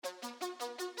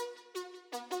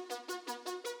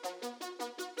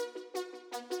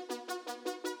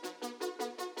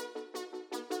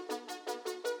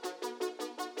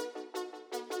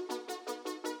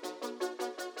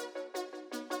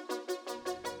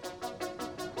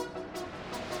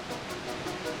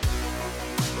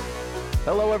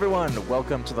Hello, everyone.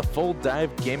 Welcome to the Full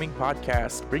Dive Gaming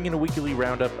Podcast, bringing a weekly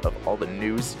roundup of all the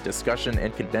news, discussion,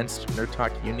 and condensed nerd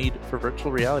talk you need for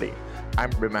virtual reality.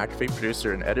 I'm Rip McAfee,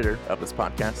 producer and editor of this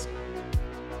podcast.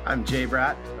 I'm Jay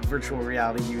Bratt, a virtual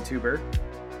reality YouTuber.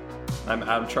 I'm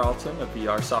Adam Charlton, a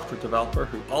VR software developer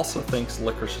who also thinks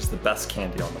licorice is the best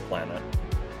candy on the planet.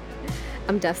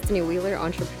 I'm Destiny Wheeler,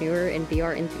 entrepreneur and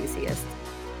VR enthusiast.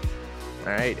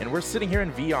 All right, and we're sitting here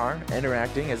in VR,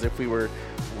 interacting as if we were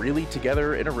really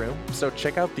together in a room. So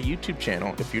check out the YouTube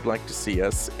channel if you'd like to see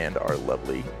us and our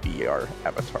lovely VR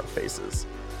avatar faces.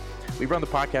 We run the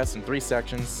podcast in three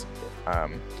sections.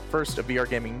 First, a VR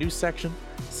gaming news section.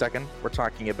 Second, we're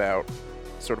talking about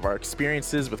sort of our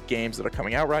experiences with games that are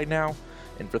coming out right now.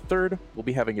 And for third, we'll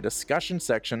be having a discussion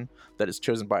section that is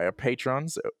chosen by our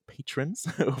patrons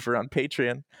over on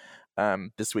Patreon.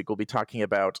 This week, we'll be talking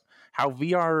about how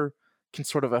VR can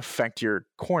sort of affect your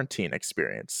quarantine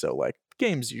experience. So like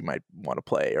games you might want to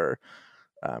play or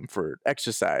for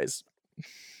exercise,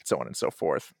 so on and so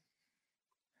forth.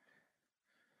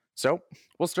 So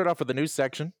we'll start off with the news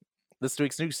section. This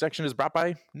week's news section is brought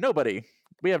by nobody.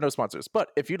 We have no sponsors, but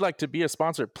if you'd like to be a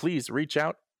sponsor, please reach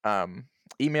out.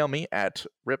 Email me at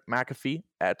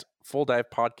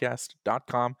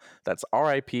ripmcafee@fulldivepodcast.com. That's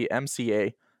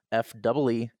RIPMCAFEE at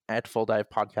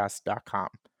fulldivepodcast.com.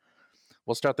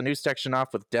 We'll start the news section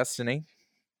off with Destiny.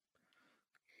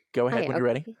 Go ahead when you're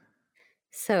ready.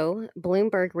 So,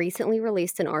 Bloomberg recently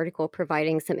released an article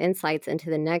providing some insights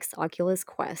into the next Oculus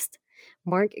Quest.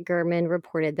 Mark Gurman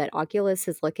reported that Oculus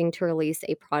is looking to release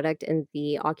a product in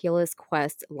the Oculus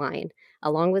Quest line,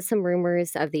 along with some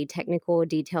rumors of the technical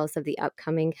details of the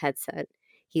upcoming headset.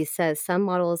 He says some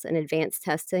models in advanced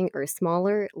testing are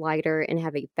smaller, lighter, and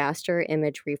have a faster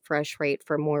image refresh rate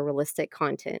for more realistic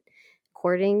content.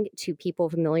 According to people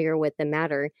familiar with the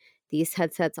matter, these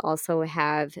headsets also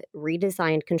have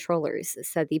redesigned controllers,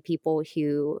 said the people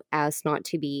who asked not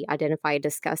to be identified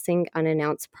discussing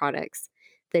unannounced products.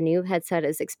 The new headset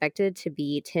is expected to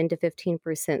be 10 to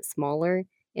 15% smaller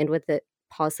and with it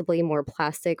possibly more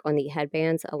plastic on the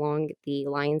headbands along the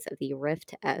lines of the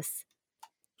Rift S.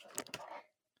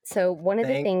 So one of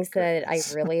the things that I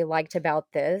really liked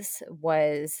about this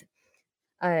was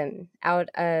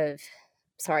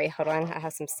sorry, hold on. I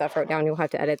have some stuff wrote down. You'll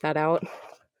have to edit that out.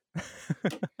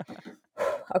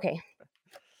 Okay.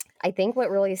 I think what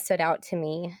really stood out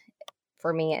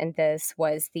for me in this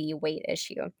was the weight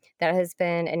issue. That has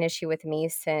been an issue with me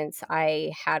since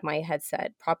I had my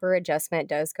headset. Proper adjustment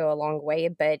does go a long way,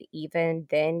 but even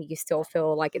then you still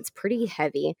feel like it's pretty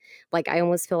heavy. Like I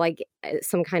almost feel like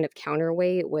some kind of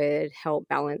counterweight would help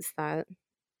balance that.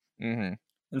 Mm-hmm.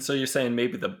 And so you're saying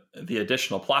maybe the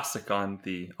additional plastic on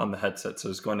the headsets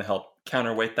is going to help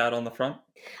counterweight that on the front?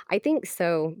 I think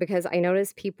so, because I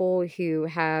notice people who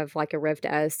have like a Rift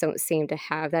S don't seem to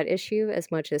have that issue as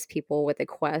much as people with a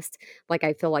Quest. Like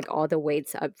I feel like all the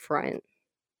weight's up front.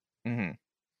 Mm-hmm.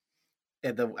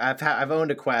 I've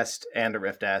owned a Quest and a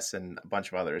Rift S and a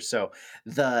bunch of others. So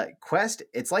the Quest,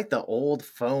 it's like the old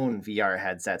phone VR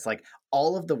headsets. Like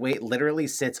all of the weight literally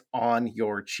sits on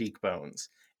your cheekbones.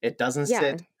 It doesn't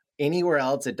sit anywhere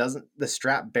else. The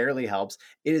strap barely helps.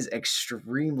 It is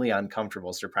extremely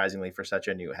uncomfortable, surprisingly, for such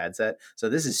a new headset. So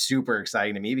this is super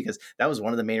exciting to me because that was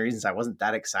one of the main reasons I wasn't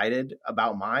that excited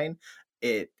about mine.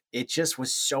 It just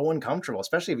was so uncomfortable,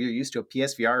 especially if you're used to a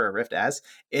PSVR or a Rift S.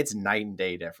 It's night and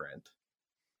day different.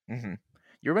 Mm-hmm.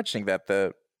 You're mentioning that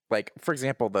for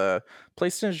example, the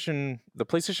PlayStation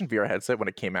VR headset when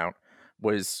it came out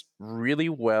was really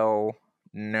well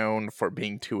known for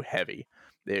being too heavy.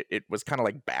 It was kind of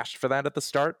like bashed for that at the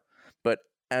start, but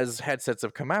as headsets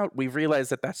have come out, we've realized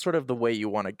that that's sort of the way you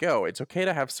want to go. It's okay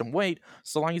to have some weight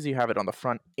so long as you have it on the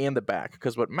front and the back,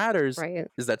 because what matters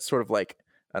is that sort of like,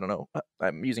 I don't know,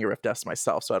 I'm using a Rift S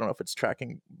myself, so I don't know if it's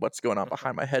tracking what's going on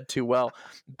behind my head too well,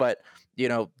 but you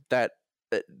know, that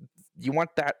you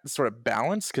want that sort of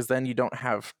balance because then you don't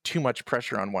have too much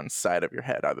pressure on one side of your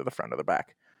head, either the front or the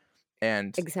back.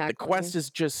 And the Quest is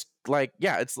just like,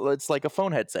 it's like a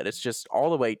phone headset. It's just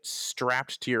all the way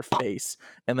strapped to your face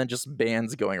and then just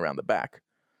bands going around the back.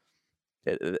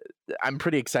 I'm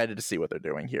pretty excited to see what they're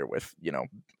doing here with,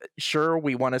 sure,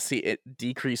 we want to see it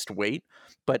decreased weight,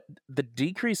 but the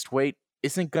decreased weight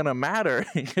isn't going to matter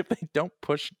if they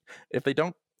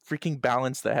don't freaking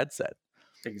balance the headset.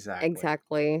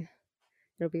 Exactly.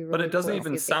 It'll be really but it doesn't cool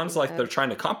even sound like they're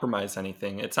trying to compromise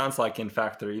anything. It sounds like, in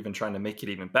fact, they're even trying to make it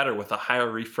even better with a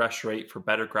higher refresh rate for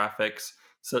better graphics.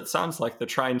 So it sounds like they're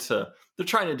trying to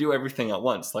do everything at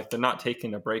once. Like they're not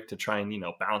taking a break to try and,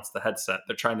 balance the headset.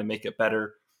 They're trying to make it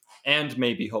better and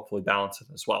maybe hopefully balance it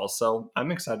as well. So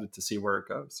I'm excited to see where it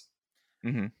goes.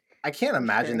 Mm-hmm. I can't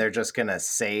imagine sure. they're just gonna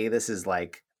say this is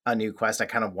like a new Quest. I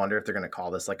kind of wonder if they're gonna call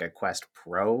this like a Quest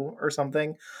Pro or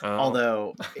something. Oh,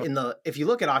 Although if you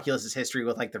look at Oculus's history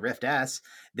with like the Rift S,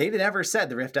 they never said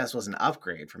the Rift S was an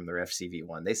upgrade from the Rift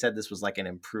CV1. They said this was like an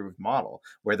improved model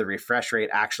where the refresh rate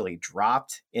actually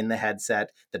dropped in the headset.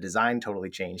 The design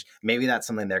totally changed. Maybe that's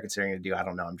something they're considering to do. I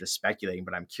don't know. I'm just speculating,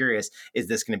 but I'm curious, is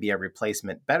this going to be a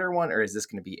replacement better one, or is this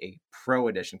going to be a Pro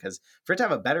edition? Because for it to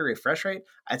have a better refresh rate,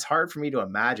 it's hard for me to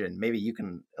imagine. Maybe you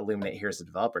can illuminate here as a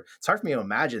developer. It's hard for me to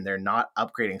imagine they're not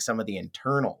upgrading some of the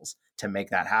internals to make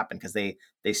that happen, because they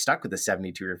stuck with the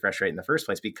 72 refresh rate in the first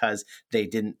place because they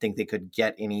didn't think they could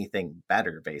get anything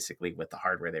better basically with the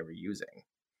hardware they were using.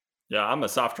 yeah, I'm a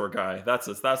software guy. That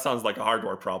sounds like a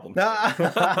hardware problem.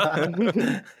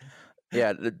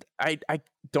 Yeah, I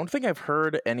don't think I've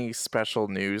heard any special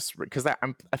news because I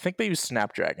think they use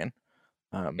Snapdragon.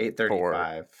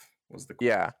 835 was the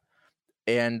yeah,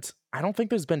 and I don't think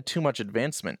there's been too much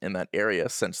advancement in that area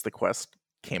since the Quest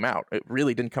came out. It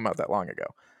really didn't come out that long ago.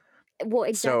 Well,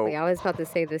 exactly. So I was about to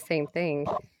say the same thing.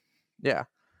 yeah,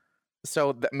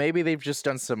 so maybe they've just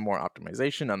done some more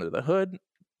optimization under the hood.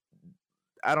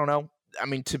 I don't know. I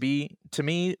mean, to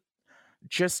me,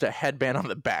 just a headband on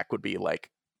the back would be like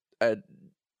a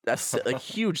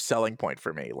huge selling point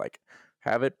for me. Like,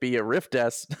 have it be a Rift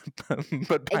S,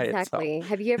 but by Exactly. itself.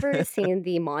 Have you ever seen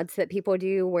the mods that people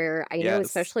do where I know, Yes.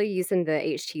 especially using the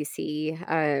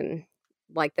HTC,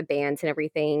 like the bands and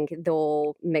everything,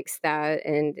 they'll mix that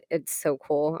and it's so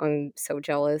cool. I'm so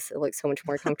jealous. It looks so much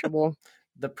more comfortable.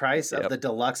 The price of Yep. the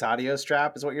deluxe audio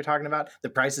strap is what you're talking about. The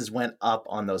prices went up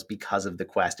on those because of the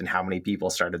Quest and how many people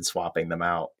started swapping them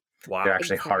out. Wow. They're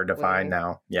actually hard to find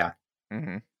now. Yeah.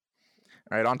 Mm-hmm.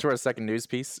 All right, on to our second news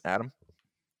piece, Adam.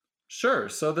 Sure.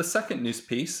 So the second news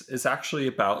piece is actually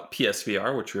about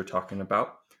PSVR, which we were talking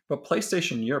about. But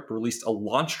PlayStation Europe released a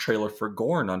launch trailer for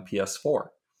Gorn on PS4.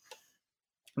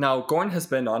 Now, Gorn has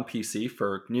been on PC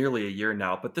for nearly a year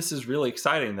now, but this is really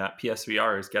exciting that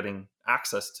PSVR is getting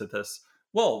access to this.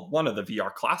 Well, one of the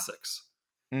VR classics.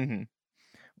 Mm-hmm.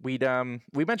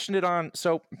 We mentioned it on.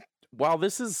 So while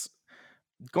this is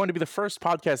going to be the first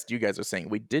podcast you guys are saying,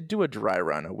 we did do a dry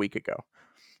run a week ago,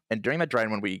 and during that dry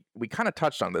run, we kind of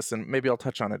touched on this, and maybe I'll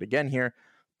touch on it again here.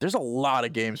 There's a lot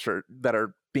of games that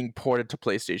are being ported to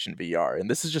PlayStation VR, and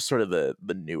this is just sort of the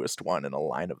newest one in a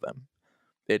line of them.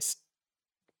 It's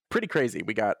pretty crazy.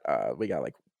 We got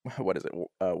like, what is it?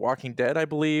 Walking Dead, I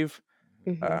believe.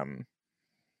 Mhm.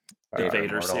 The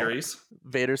Vader Immortal. series.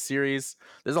 Vader series.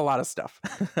 There's a lot of stuff.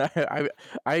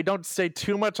 I don't say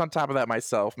too much on top of that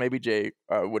myself. Maybe Jay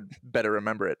would better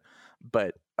remember it.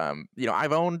 But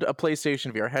I've owned a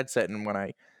PlayStation VR headset, and when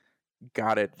I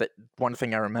got it, that one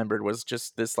thing I remembered was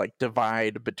just this like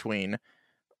divide between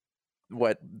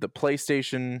what the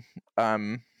PlayStation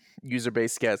user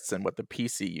base gets and what the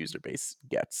PC user base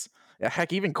gets.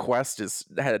 Heck, even Quest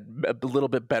had a little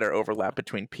bit better overlap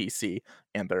between PC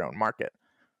and their own market.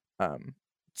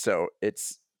 So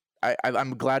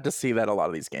I'm glad to see that a lot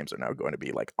of these games are now going to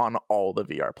be like on all the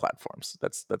VR platforms.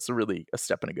 That's really a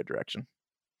step in a good direction.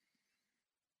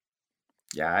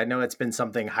 Yeah, I know it's been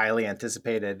something highly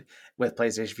anticipated with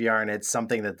PlayStation VR, and it's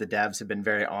something that the devs have been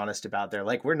very honest about. They're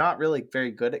like, we're not really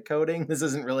very good at coding. This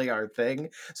isn't really our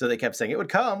thing. So they kept saying it would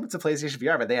come to PlayStation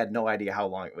VR, but they had no idea how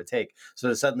long it would take. So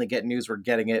to suddenly get news, we're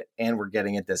getting it, and we're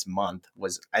getting it this month,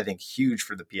 was, I think, huge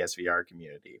for the PSVR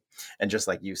community. And just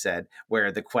like you said,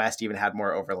 where the Quest even had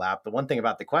more overlap. The one thing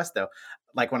about the Quest, though,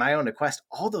 like when I owned a Quest,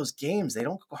 all those games, they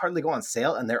don't hardly go on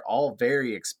sale, and they're all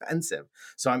very expensive.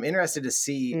 So I'm interested to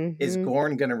see, is Mhm.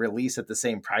 Gorn going to release at the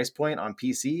same price point on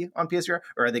PC on PSVR,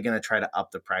 or are they going to try to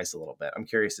up the price a little bit? I'm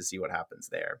curious to see what happens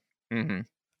there. Mm-hmm.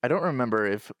 I don't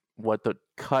remember what the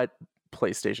cut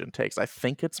PlayStation takes. I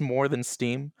think it's more than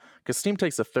Steam, because Steam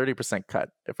takes a 30%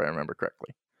 cut, if I remember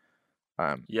correctly.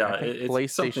 Yeah, I think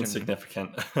it's something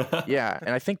significant. Yeah,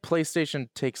 and I think PlayStation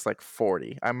takes like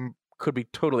 40. Could be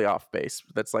totally off base.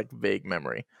 That's like vague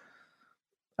memory.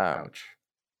 Ouch.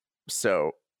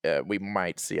 So we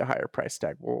might see a higher price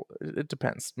tag. Well, it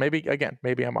depends. Maybe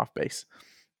I'm off base.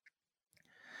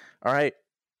 All right,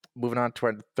 moving on to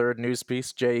our third news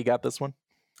piece. Jay, you got this one?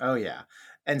 Oh, yeah.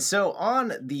 And so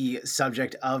on the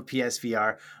subject of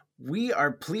PSVR, we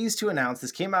are pleased to announce,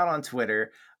 this came out on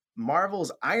Twitter,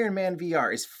 Marvel's Iron Man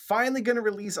VR is finally going to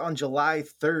release on July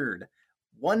 3rd,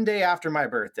 one day after my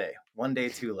birthday, one day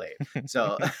too late.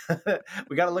 So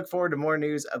we got to look forward to more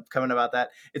news coming about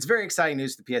that. It's very exciting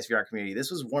news to the PSVR community.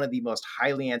 This was one of the most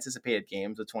highly anticipated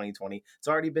games of 2020. It's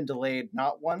already been delayed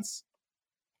not once,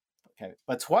 Okay.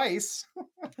 But twice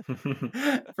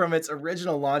from its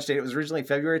original launch date. It was originally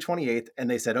February 28th, and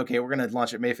they said, okay, we're going to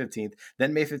launch it May 15th.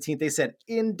 Then May 15th, they said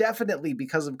indefinitely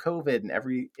because of COVID and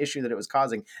every issue that it was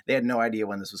causing. They had no idea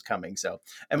when this was coming. So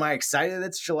am I excited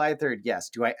it's July 3rd? Yes.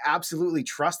 Do I absolutely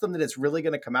trust them that it's really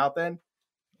going to come out then?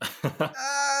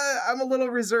 I'm a little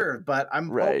reserved, but I'm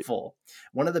hopeful.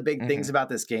 One of the big things about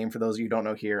this game, for those of you who don't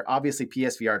know here, obviously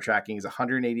PSVR tracking is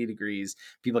 180 degrees.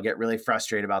 People get really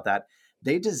frustrated about that.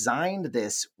 They designed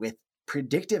this with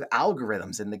predictive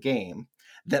algorithms in the game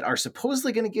that are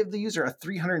supposedly going to give the user a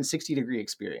 360 degree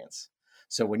experience.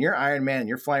 So when you're Iron Man and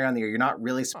you're flying around the air, you're not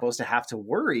really supposed to have to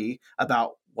worry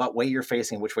about what way you're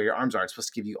facing, which way your arms are. It's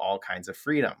supposed to give you all kinds of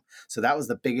freedom. So that was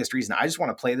the biggest reason. I just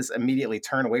want to play this immediately,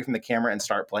 turn away from the camera and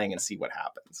start playing and see what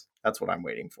happens. That's what I'm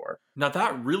waiting for. Now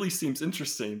that really seems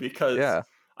interesting because,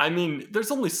 I mean,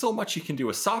 there's only so much you can do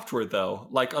with software though.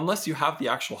 Like unless you have the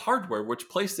actual hardware, which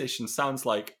PlayStation sounds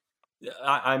like,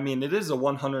 I mean, it is a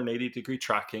 180 degree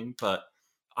tracking, but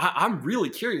I'm really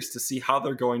curious to see how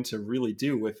they're going to really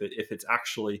do with it if it's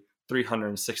actually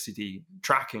 360D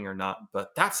tracking or not,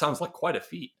 but that sounds like quite a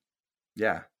feat.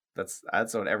 Yeah, that's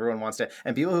what everyone wants to.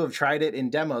 And people who have tried it in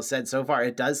demos said so far,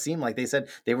 it does seem like they said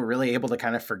they were really able to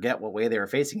kind of forget what way they were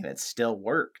facing and it still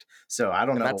worked. So I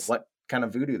don't know what kind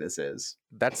of voodoo this is.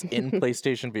 That's in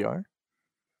PlayStation VR?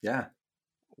 Yeah.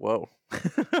 Whoa.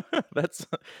 That's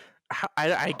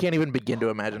I can't even begin to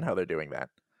imagine how they're doing that.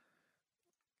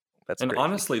 And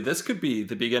honestly, this could be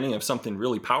the beginning of something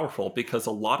really powerful because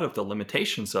a lot of the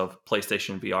limitations of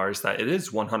PlayStation VR is that it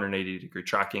is 180 degree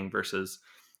tracking versus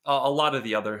a lot of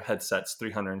the other headsets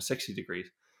 360 degrees.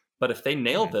 But if they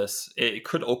nail this, it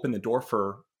could open the door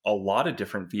for a lot of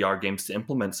different VR games to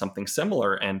implement something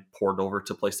similar and port over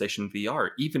to PlayStation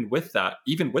VR, even with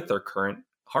their current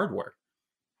hardware.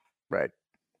 Right.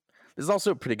 This is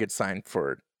also a pretty good sign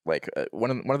for like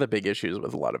one of the big issues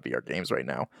with a lot of VR games right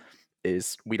now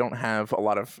is we don't have a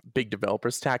lot of big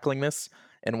developers tackling this.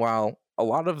 And while a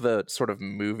lot of the sort of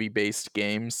movie-based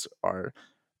games are...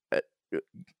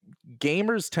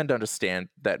 gamers tend to understand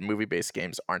that movie-based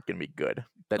games aren't going to be good.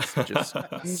 That's just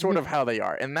sort of how they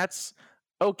are. And that's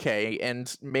okay.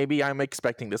 And maybe I'm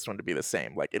expecting this one to be the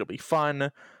same. Like, it'll be fun,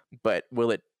 but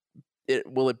will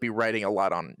it be writing a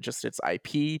lot on just its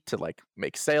IP to, like,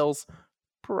 make sales?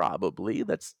 Probably.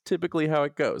 That's typically how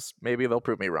it goes. Maybe they'll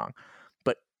prove me wrong.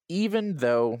 Even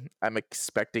though I'm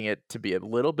expecting it to be a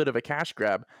little bit of a cash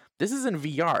grab, this is in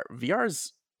VR.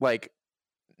 VR's like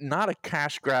not a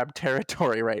cash grab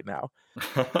territory right now.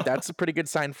 That's a pretty good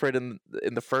sign for it in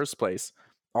the first place.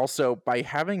 Also, by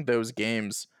having those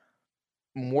games,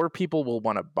 more people will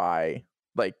want to buy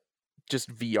like just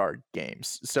VR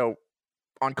games. So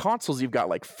on consoles, you've got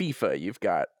like FIFA, you've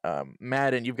got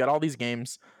Madden, you've got all these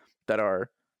games that are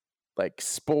like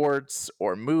sports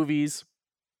or movies.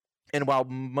 And while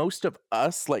most of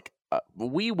us, like,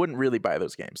 we wouldn't really buy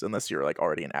those games unless you're, like,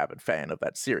 already an avid fan of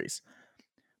that series.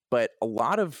 But a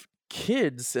lot of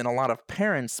kids and a lot of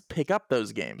parents pick up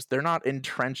those games. They're not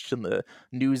entrenched in the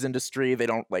news industry. They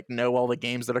don't, like, know all the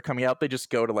games that are coming out. They just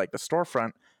go to, like, the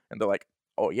storefront, and they're like,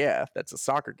 oh, yeah, that's a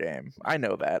soccer game. I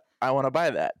know that. I want to buy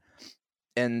that.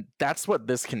 And that's what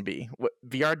this can be.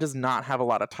 VR does not have a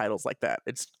lot of titles like that.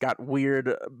 It's got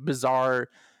weird, bizarre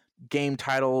game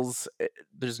titles.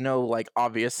 There's no like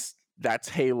obvious that's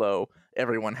Halo.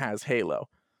 Everyone has Halo.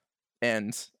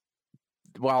 And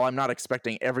while I'm not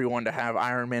expecting everyone to have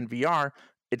Iron Man VR,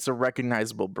 it's a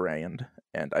recognizable brand,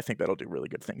 and I think that'll do really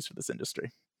good things for this industry.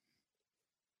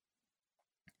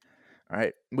 All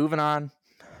right, moving on.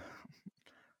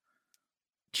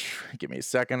 Give me a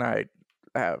second. I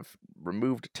have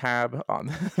removed a tab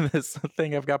on this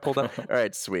thing I've got pulled up. All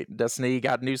right, sweet. Destiny, you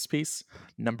got news piece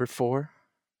number 4?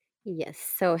 Yes.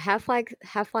 So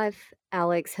Half-Life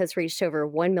Alyx has reached over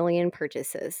 1 million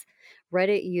purchases.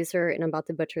 Reddit user, and I'm about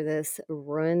to butcher this,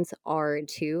 Runs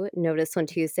R2 noticed on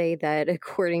Tuesday that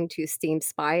according to Steam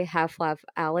Spy, Half-Life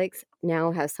Alyx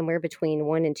now has somewhere between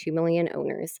 1 and 2 million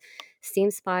owners. Steam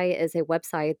Spy is a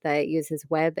website that uses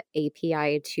web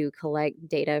API to collect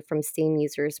data from Steam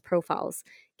users' profiles,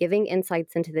 giving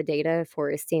insights into the data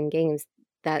for Steam games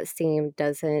that Steam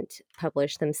doesn't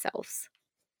publish themselves.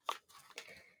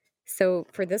 So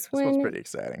for this one, sounds pretty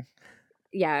exciting.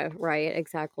 Yeah, right,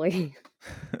 exactly.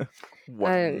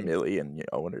 1 million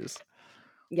owners.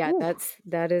 Yeah, Ooh.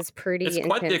 that is pretty It's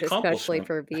quite the intense, especially accomplishment.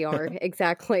 for VR.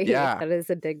 Exactly. Yeah. That is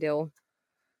a big deal.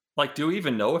 Like, do we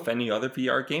even know if any other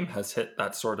VR game has hit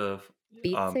that sort of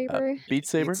Beat Saber? Beat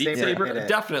Saber? Beat Saber Saber? hit it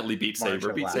Definitely Beat March Saber.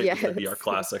 of Beat last Saber is a year. VR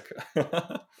classic. Beat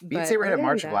But Saber hit other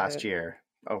March than of last that- year.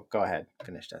 Oh, go ahead.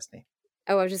 Finish Destiny.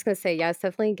 Oh, I was just gonna say, yeah, it's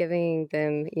definitely giving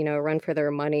them, a run for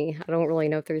their money. I don't really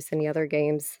know if there's any other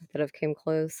games that have came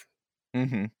close.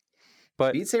 Mm-hmm.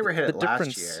 But Beat Saber hit the it last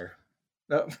difference. year.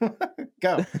 Oh,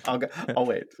 go. I'll go. I'll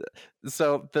wait.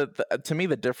 So the to me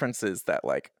the difference is that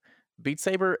like Beat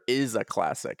Saber is a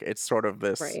classic. It's sort of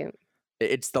this. Right.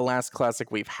 It's the last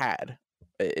classic we've had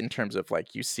in terms of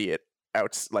like you see it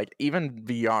out like even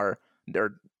VR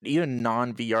or even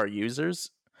non VR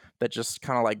users that just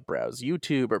kind of like browse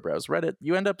YouTube or browse Reddit.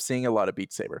 You end up seeing a lot of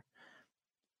Beat Saber.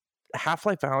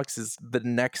 Half-Life Alyx is the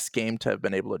next game to have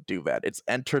been able to do that. It's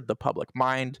entered the public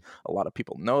mind. A lot of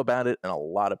people know about it, and a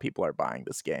lot of people are buying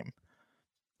this game.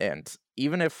 And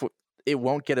even if it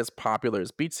won't get as popular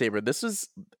as Beat Saber, this is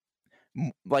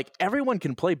like everyone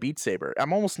can play Beat Saber.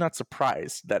 I'm almost not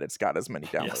surprised that it's got as many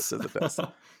downloads Yes. as it does.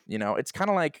 It's kind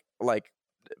of like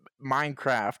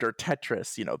Minecraft or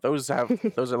Tetris.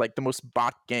 Those are like the most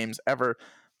bought games ever,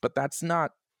 but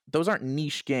those aren't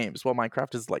niche games. Well,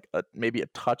 Minecraft is like maybe a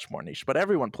touch more niche, but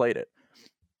everyone played it.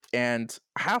 And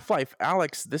Half-Life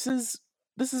Alyx, this is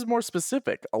more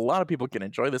specific. A lot of people can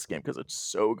enjoy this game because it's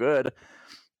so good.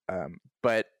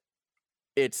 But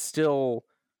it's still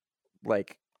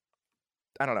like,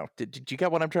 I don't know. Did you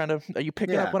get what I'm trying to? Are you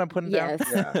picking up what I'm putting down?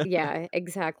 Yes. Yeah. Yeah,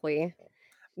 exactly.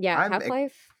 Yeah, I'm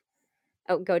Half-Life.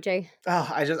 Oh, go Jay. Oh,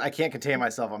 I can't contain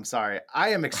myself. I'm sorry. I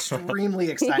am extremely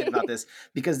excited about this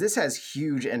because this has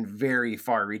huge and very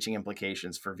far-reaching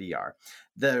implications for VR.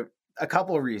 A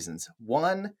couple of reasons.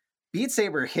 One, Beat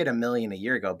Saber hit 1 million a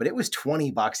year ago, but it was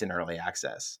 $20 in early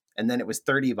access, and then it was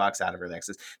 $30 out of early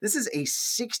access. This is a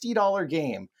 $60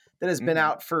 game that has been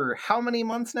out for how many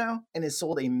months now and has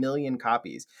sold 1 million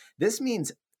copies. This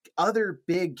means other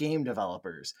big game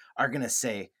developers are going to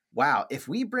say, wow, if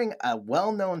we bring a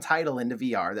well-known title into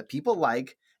VR that people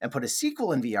like and put a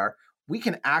sequel in VR, we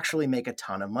can actually make a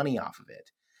ton of money off of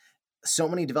it. So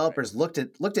many developers looked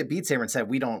at Beat Saber and said,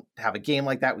 we don't have a game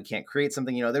like that. We can't create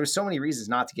something. There were so many reasons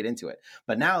not to get into it.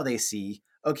 But now they see,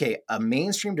 okay, a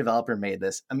mainstream developer made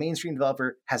this. A mainstream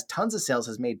developer has tons of sales,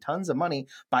 has made tons of money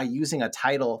by using a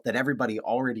title that everybody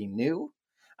already knew.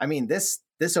 I mean, this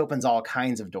opens all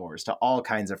kinds of doors to all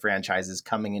kinds of franchises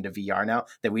coming into VR now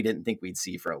that we didn't think we'd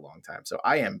see for a long time. So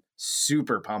I am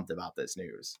super pumped about this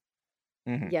news.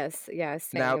 Mm-hmm. Yes, yeah,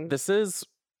 same. Now this is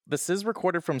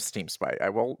recorded from Steam Spy. I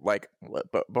will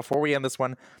but before we end this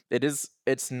one,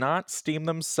 it's not Steam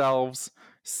themselves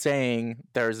saying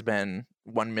there's been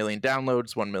 1 million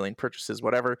downloads, 1 million purchases,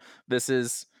 whatever. This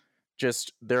is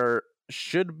just there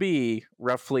should be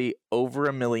roughly over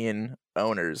 1 million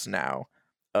owners now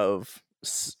of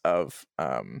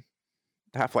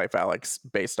Half-Life Alyx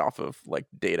based off of like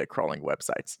data crawling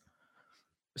websites.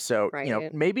 So,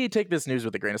 Right. maybe take this news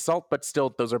with a grain of salt, but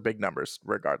still those are big numbers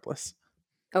regardless.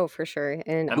 Oh, for sure. And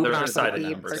And I'm they're not excited going to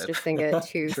be numbers. purchasing it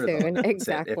too Sure, they'll soon. announce it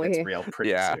Exactly. if it's real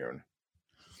pretty Yeah. soon.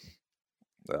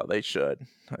 Well, they should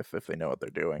if they know what they're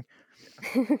doing.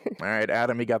 All right,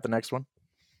 Adam, you got the next one?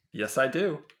 Yes, I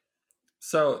do.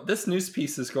 So this news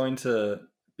piece is going to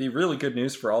be really good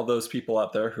news for all those people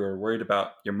out there who are worried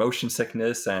about your motion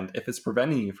sickness and if it's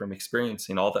preventing you from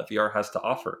experiencing all that VR has to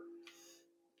offer.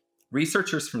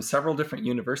 Researchers from several different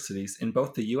universities in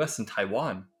both the US and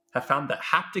Taiwan have found that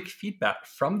haptic feedback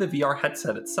from the VR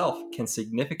headset itself can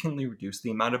significantly reduce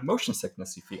the amount of motion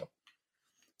sickness you feel.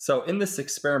 So in this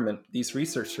experiment, these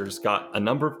researchers got a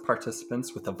number of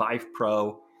participants with a Vive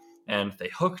Pro, and they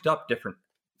hooked up different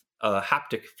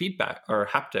haptic feedback or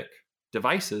haptic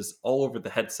devices all over the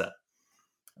headset,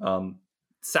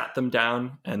 sat them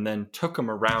down, and then took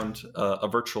them around a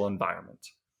virtual environment.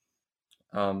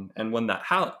 And when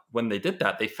they did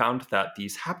that, they found that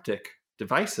these haptic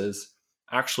devices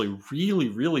actually really,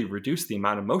 really reduce the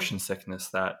amount of motion sickness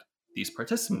that these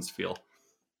participants feel.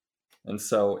 And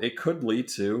so it could lead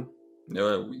to,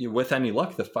 with any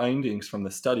luck, the findings from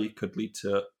the study could lead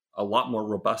to a lot more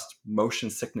robust motion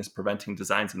sickness preventing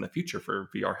designs in the future for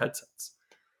VR headsets.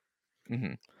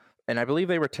 Mm-hmm. And I believe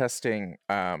they were testing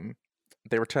for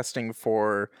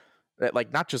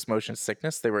like not just motion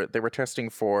sickness. They were testing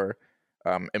for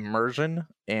immersion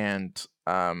and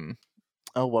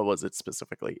what was it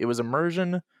specifically? It was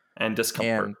immersion and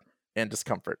discomfort. And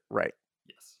discomfort, right?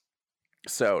 Yes.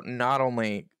 So not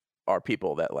only are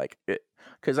people that like it,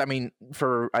 because I mean,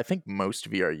 for I think most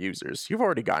VR users, you've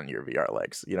already gotten your VR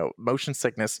legs. Motion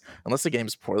sickness, unless the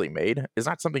game's poorly made, is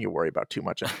not something you worry about too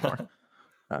much anymore.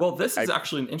 Well, this is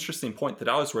actually an interesting point that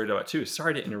I was worried about too.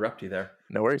 Sorry to interrupt you there.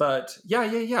 No worries. But yeah.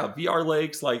 VR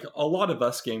legs, like a lot of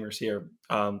us gamers here,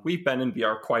 we've been in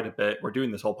VR quite a bit. We're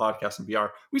doing this whole podcast in VR.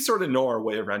 We sort of know our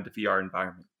way around the VR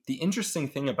environment. The interesting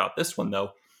thing about this one,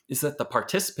 though, is that the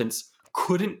participants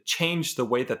couldn't change the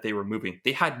way that they were moving.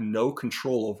 They had no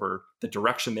control over the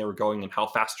direction they were going and how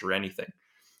fast or anything.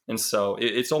 And so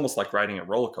it's almost like riding a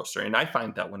roller coaster. And I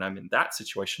find that when I'm in that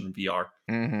situation in VR,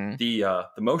 the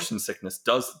motion sickness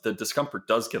the discomfort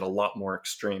does get a lot more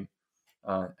extreme.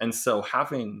 And so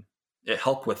having it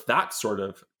help with that sort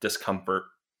of discomfort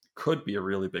could be a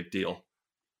really big deal.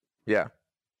 Yeah.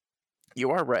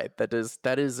 You are right. That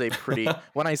is a pretty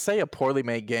when I say a poorly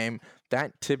made game,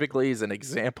 that typically is an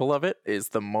example of it, is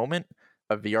the moment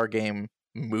a VR game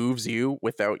moves you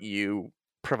without you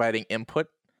providing input.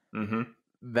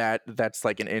 That's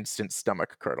like an instant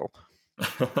stomach curdle.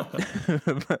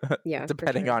 Yeah,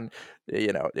 depending sure. on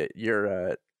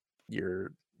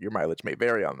your mileage may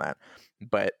vary on that,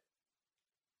 but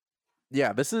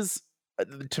yeah, this is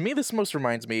to me, this most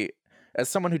reminds me, as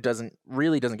someone who doesn't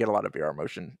get a lot of VR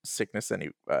motion sickness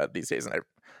these days, and I'm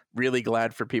really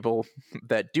glad for people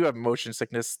that do have motion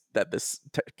sickness that this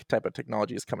type of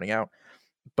technology is coming out.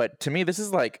 But to me, this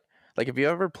is like if you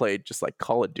ever played just like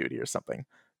Call of Duty or something,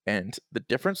 and the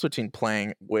difference between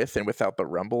playing with and without the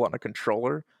rumble on a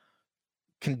controller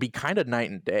can be kind of night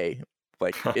and day.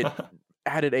 Like it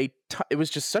added it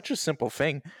was just such a simple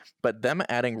thing, but them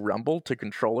adding rumble to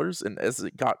controllers, and as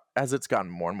it's gotten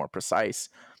more and more precise,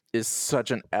 is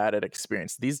such an added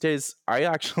experience. These days,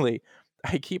 I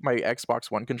keep my Xbox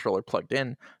One controller plugged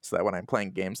in so that when I'm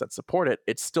playing games that support it,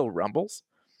 it still rumbles.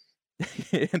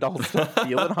 And I'll still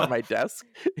feel it on my desk,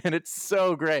 and it's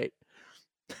so great.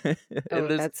 Oh,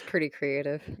 that's pretty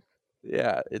creative.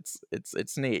 Yeah,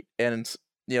 it's neat. And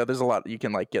there's a lot you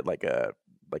can like get like a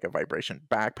vibration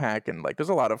backpack, and like there's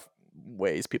a lot of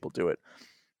ways people do it.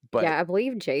 But Yeah, I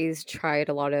believe Jay's tried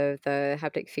a lot of the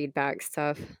haptic feedback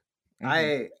stuff.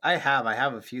 I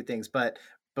have a few things, but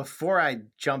before I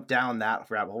jump down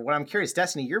that rabbit hole, what I'm curious,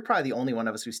 Destiny, you're probably the only one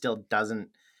of us who still doesn't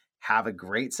have a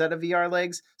great set of VR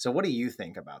legs. So what do you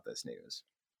think about this news?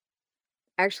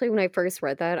 Actually, when I first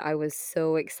read that, I was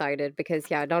so excited because,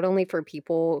 yeah, not only for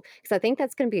people, because I think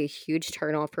that's going to be a huge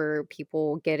turnoff for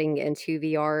people getting into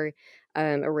VR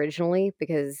originally,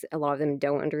 because a lot of them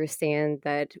don't understand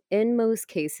that in most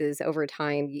cases, over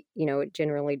time, it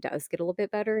generally does get a little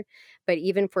bit better. But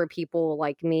even for people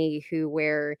like me who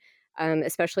wear,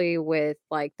 especially with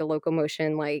like the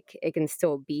locomotion, like it can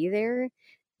still be there,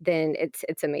 then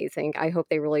it's amazing. I hope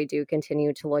they really do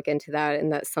continue to look into that,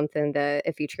 and that's something that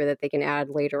a feature that they can add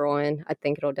later on. I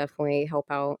think it'll definitely help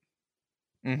out.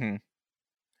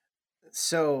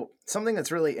 So something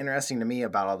that's really interesting to me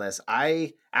about all this,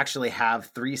 I actually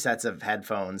have 3 sets of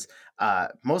headphones,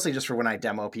 mostly just for when I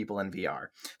demo people in VR.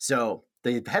 So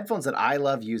the headphones that I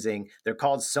love using, they're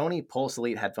called Sony Pulse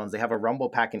Elite headphones. They have a rumble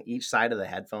pack in each side of the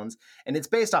headphones, and it's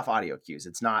based off audio cues.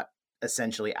 It's not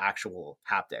essentially actual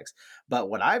haptics. But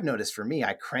what I've noticed for me,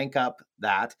 I crank up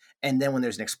that, and then when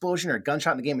there's an explosion or a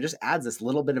gunshot in the game, it just adds this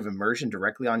little bit of immersion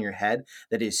directly on your head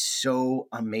that is so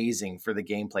amazing for the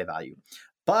gameplay value.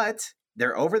 But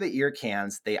they're over the ear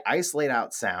cans, they isolate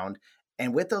out sound,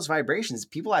 and with those vibrations,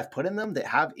 people I've put in them that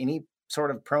have any sort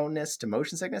of proneness to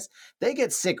motion sickness, they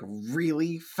get sick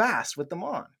really fast with them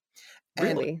on.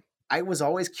 Really? And I was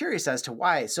always curious as to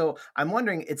why. So I'm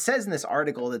wondering, it says in this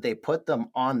article that they put them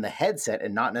on the headset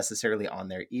and not necessarily on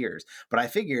their ears. But I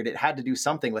figured it had to do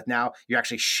something with now you're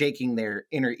actually shaking their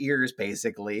inner ears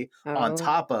basically on Oh,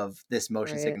 top of this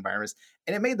motion sick right. environment.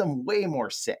 And it made them way more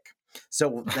sick.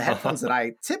 So the headphones that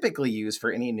I typically use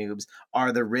for any noobs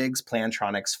are the Riggs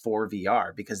Plantronics 4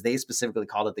 VR, because they specifically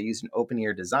called it, they used an open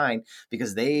ear design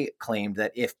because they claimed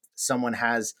that if someone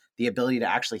has the ability to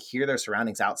actually hear their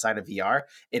surroundings outside of VR,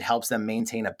 it helps them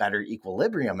maintain a better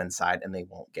equilibrium inside and they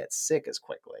won't get sick as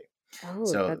quickly. Oh,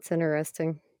 So that's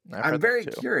interesting. I'm very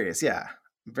curious. Yeah.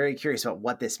 I'm very curious about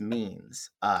what this means.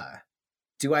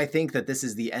 Do I think that this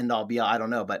is the end all be all? I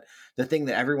don't know. But the thing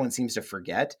that everyone seems to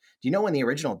forget, do you know when the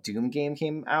original Doom game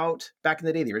came out back in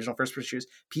the day, the original first person shooters,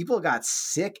 people got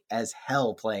sick as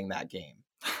hell playing that game.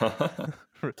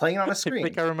 Playing on a screen. I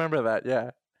think I remember that,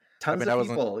 yeah. Tons of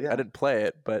people, yeah. I didn't play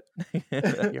it, but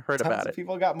you heard about it.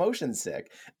 People got motion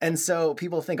sick. And so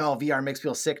people think, oh, VR makes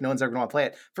people sick. No one's ever going to want to play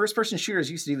it. First-person shooters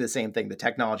used to do the same thing. The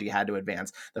technology had to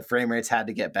advance. The frame rates had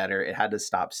to get better. It had to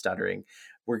stop stuttering.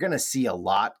 We're going to see a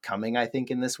lot coming, I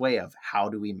think, in this way of how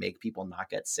do we make people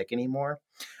not get sick anymore.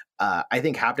 I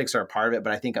think haptics are a part of it,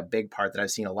 but I think a big part that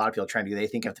I've seen a lot of people trying to do, they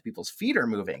think if the people's feet are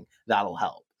moving, that'll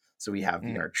help. So we have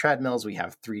VR treadmills, we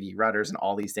have 3D rudders and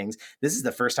all these things. This is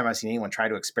the first time I've seen anyone try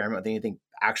to experiment with anything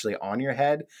actually on your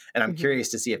head. And I'm curious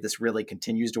to see if this really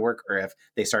continues to work or if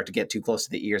they start to get too close to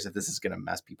the ears, if this is going to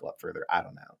mess people up further. I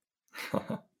don't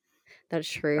know. That's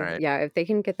true. right. Yeah, if they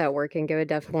can get that working, it would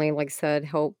definitely, like I said,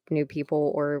 help new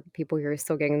people or people who are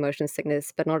still getting motion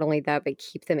sickness. But not only that, but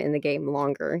keep them in the game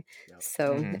longer. Yep.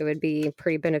 So Mhm. it would be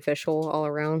pretty beneficial all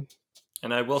around.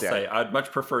 And I will Yeah. say, I'd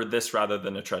much prefer this rather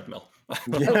than a treadmill.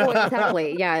 Well,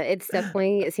 exactly. Yeah, it's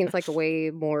definitely, it seems like a way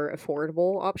more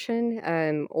affordable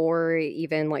option, or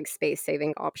even like space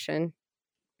saving option.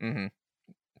 hmm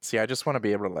See, I just want to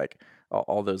be able to like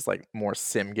all those like more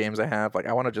sim games I have. Like,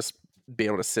 I want to just be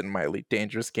able to sit in my Elite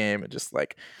Dangerous game and just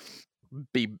like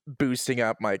be boosting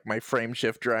up my frame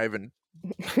shift drive and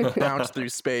bounce through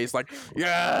space like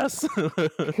yes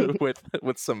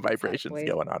with some vibrations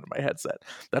Exactly. going on in my headset.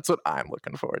 That's what I'm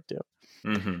looking forward to.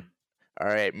 hmm All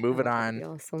right, moving That would be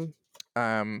on.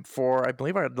 awesome. For I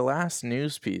believe the last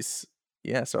news piece.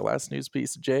 Yes, our last news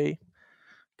piece. Jay,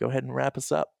 go ahead and wrap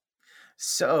us up.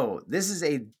 So this is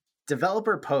a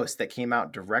developer post that came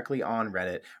out directly on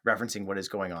Reddit referencing what is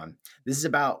going on. This is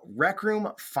about Rec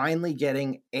Room finally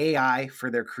getting AI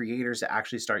for their creators to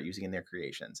actually start using in their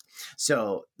creations.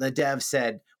 So the dev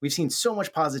said, we've seen so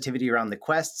much positivity around the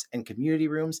quests and community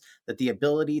rooms that the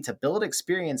ability to build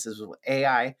experiences with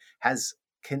AI has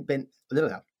been...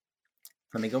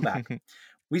 Let me go back.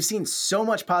 We've seen so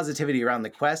much positivity around the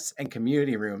quests and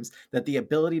community rooms that the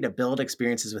ability to build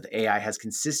experiences with AI has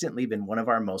consistently been one of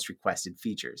our most requested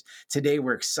features. Today,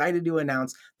 we're excited to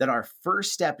announce that our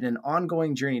first step in an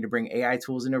ongoing journey to bring AI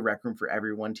tools into Rec Room for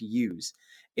everyone to use.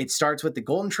 It starts with the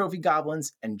Golden Trophy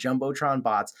Goblins and Jumbotron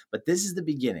bots, but this is the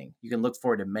beginning. You can look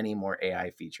forward to many more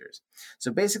AI features.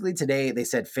 So basically today, they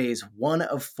said phase 1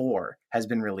 of 4 has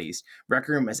been released. Rec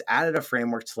Room has added a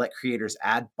framework to let creators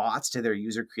add bots to their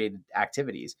user-created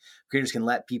activities. Creators can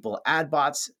let people add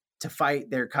bots to fight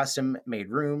their custom-made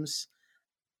rooms.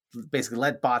 Basically,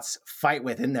 let bots fight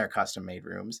within their custom-made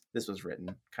rooms. This was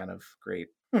written kind of great.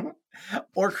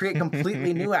 Or create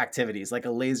completely new activities like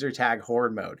a laser tag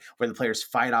horde mode where the players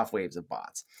fight off waves of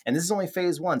bots. And this is only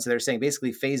phase 1. So they're saying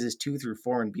basically phases 2 through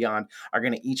 4 and beyond are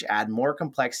going to each add more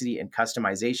complexity and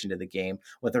customization to the game,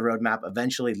 with a roadmap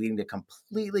eventually leading to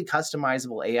completely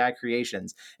customizable AI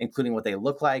creations, including what they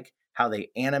look like, how they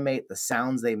animate, the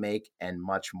sounds they make, and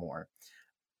much more.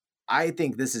 I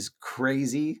think this is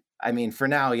crazy. I mean, for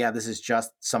now, yeah, this is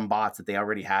just some bots that they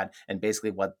already had and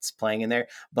basically what's playing in there.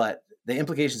 But the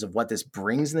implications of what this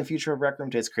brings in the future of Rec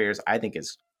Room to its creators, I think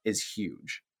is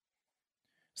huge.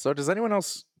 So does anyone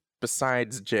else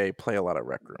besides Jay play a lot of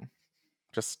Rec Room?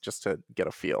 Just to get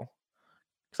a feel.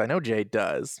 Because I know Jay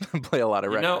does play a lot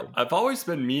of Rec Room. I've always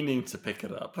been meaning to pick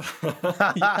it up.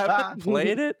 You haven't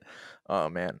played it? Oh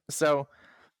man. So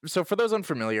for those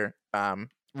unfamiliar,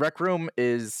 Rec Room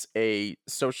is a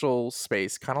social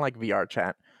space, kind of like VR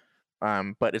chat,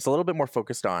 but it's a little bit more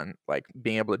focused on like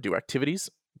being able to do activities.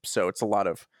 So it's a lot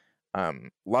of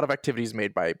activities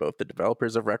made by both the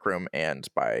developers of Rec Room and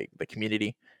by the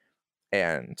community.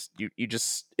 And you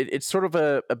just it's sort of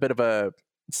a bit of a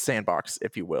sandbox,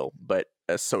 if you will, but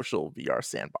a social VR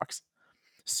sandbox.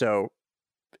 So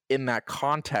in that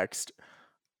context,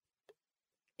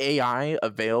 AI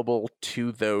available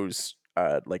to those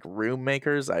like room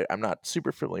makers, I'm not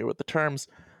super familiar with the terms,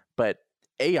 but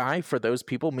AI for those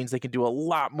people means they can do a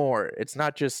lot more. It's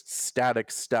not just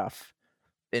static stuff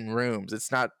in rooms.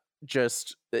 It's not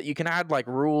just that you can add like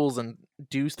rules and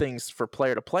do things for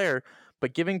player to player,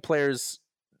 but giving players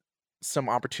some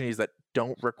opportunities that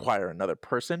don't require another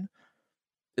person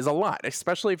is a lot,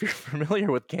 especially if you're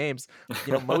familiar with games.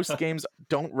 Most games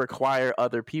don't require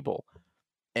other people.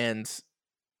 And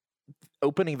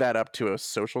opening that up to a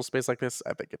social space like this,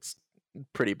 I think it's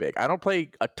pretty big. I don't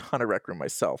play a ton of Rec Room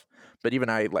myself, but even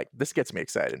this gets me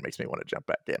excited and makes me want to jump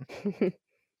back in.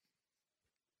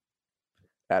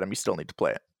 Adam, you still need to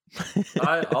play it.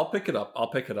 I'll pick it up.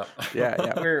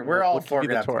 Yeah. We're all for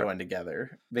gonna have to go in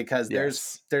together because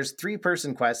Yes. there's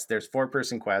 3-person quests, there's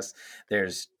 4-person quests,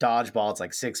 there's dodgeball, it's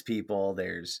like 6 people,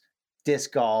 there's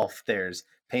disc golf, there's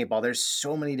paintball, there's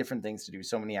so many different things to do,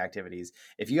 so many activities.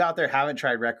 If you out there haven't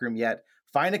tried Rec Room yet,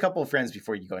 find a couple of friends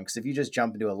before you go in, because if you just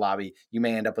jump into a lobby, you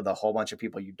may end up with a whole bunch of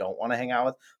people you don't want to hang out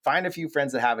with. Find a few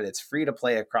friends that have it. It's free to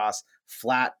play across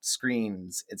flat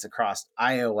screens. It's across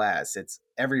iOS. It's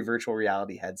every virtual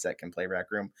reality headset can play Rec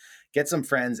Room. Get some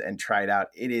friends and try it out.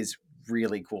 It is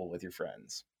really cool with your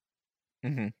friends.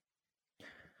 Mm-hmm.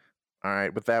 All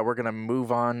right, with that, we're going to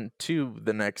move on to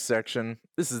the next section.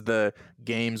 This is the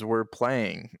games we're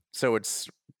playing. So it's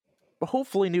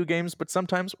hopefully new games, but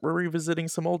sometimes we're revisiting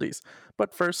some oldies.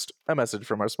 But first, a message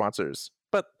from our sponsors.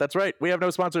 But that's right, we have no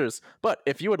sponsors. But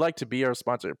if you would like to be our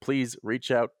sponsor, please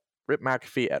reach out, Rip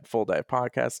McAfee at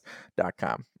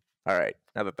fulldivepodcast.com. All right,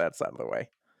 now that that's out of the way,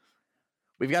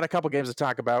 we've got a couple games to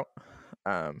talk about.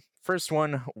 First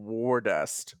one, War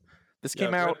Dust. This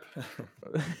came out.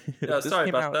 Yeah, This sorry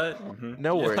came about out- that. Mhm.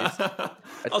 No worries. I'll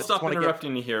just stop wanna get-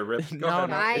 interrupting you here, Rip. Go No, ahead.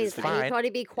 no. Guys, it's I fine. need y'all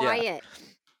to be quiet.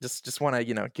 Just want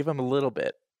to give them a little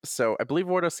bit. So I believe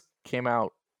War Dust came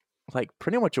out like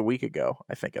pretty much a week ago.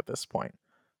 I think at this point,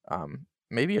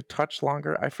 maybe a touch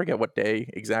longer. I forget what day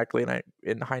exactly, and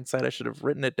in hindsight I should have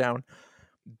written it down.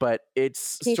 But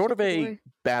it's Can you sort shut of the a door?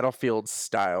 Battlefield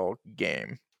style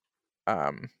game,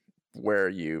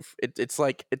 where it's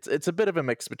like it's a bit of a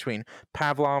mix between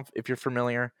Pavlov, if you're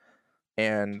familiar,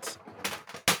 and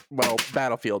well,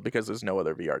 Battlefield, because there's no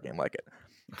other VR game like it.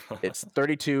 It's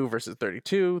 32 versus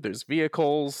 32. There's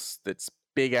vehicles. It's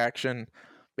big action.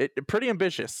 Pretty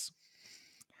ambitious.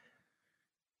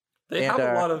 They And,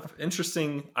 have a lot of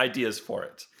interesting ideas for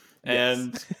it.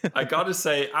 Yes. And I gotta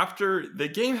say, after the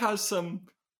game has some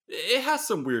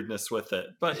weirdness with it,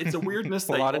 but it's a weirdness A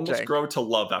that you lot of almost jank. grow to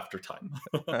love after time.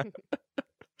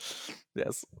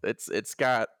 Yes, it's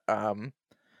got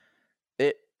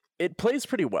it plays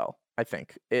pretty well, I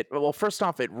think. Well, first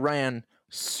off, it ran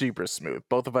super smooth.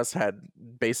 Both of us had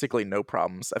basically no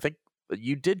problems. I think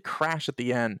you did crash at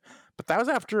the end, but that was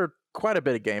after quite a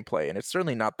bit of gameplay, and it's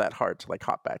certainly not that hard to like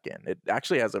hop back in. It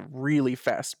actually has a really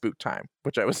fast boot time,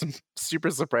 which I was super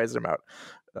surprised about.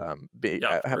 For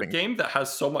Having a game that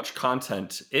has so much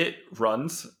content, it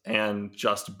runs and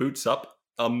just boots up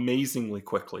amazingly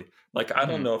quickly. Like, I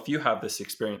don't Mhm. know if you have this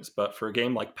experience, but for a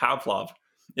game like Pavlov,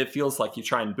 it feels like you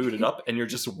try and boot it up and you're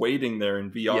just waiting there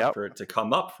in VR Yep. for it to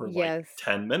come up for like Yes.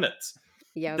 10 minutes.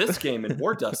 Yeah. This game in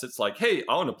War Dust, it's like, hey,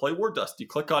 I want to play War Dust. You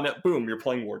click on it, boom, you're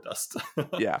playing War Dust.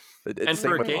 yeah, it's And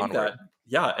same for a with game Onward.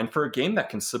 that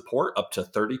can support up to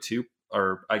 32,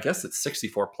 or I guess it's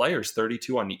 64 players,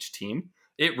 32 on each team,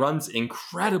 it runs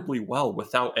incredibly well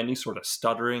without any sort of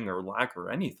stuttering or lag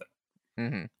or anything.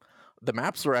 Mhm. The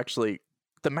maps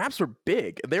were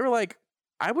big. They were like,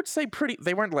 I would say pretty.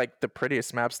 They weren't like the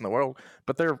prettiest maps in the world,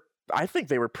 but I think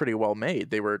they were pretty well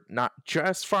made. They were not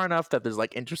just far enough that there's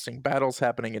like interesting battles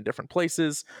happening in different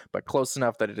places, but close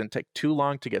enough that it didn't take too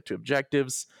long to get to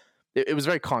objectives. It was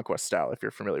very Conquest style, if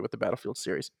you're familiar with the Battlefield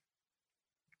series.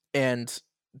 And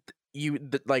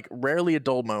like rarely a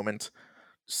dull moment.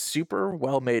 Super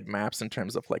well made maps in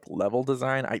terms of like level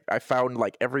design. I found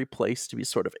like every place to be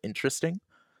sort of interesting,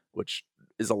 which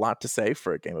is a lot to say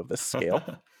for a game of this scale.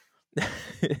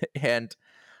 And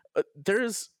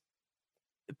there's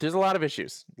a lot of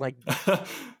issues. Like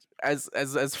as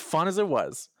fun as it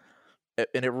was,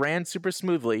 and it ran super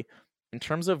smoothly. In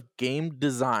terms of game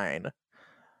design,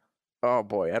 oh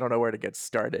boy, I don't know where to get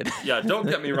started. Yeah, don't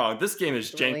get me wrong. This game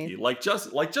is janky. Really? Like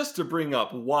just to bring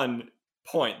up one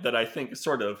point that I think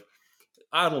sort of,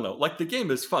 I don't know. Like, the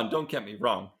game is fun. Don't get me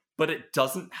wrong, but it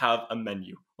doesn't have a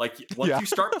menu. Like, once Yeah. you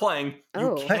start playing, you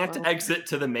Oh, can't wow. exit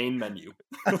to the main menu.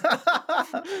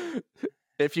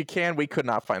 If you can, we could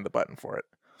not find the button for it.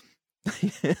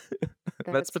 That's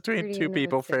That's between pretty two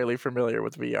people interesting. fairly familiar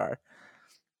with VR.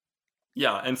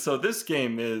 Yeah, and so this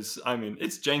game is, I mean,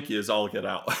 it's janky as all get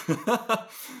out.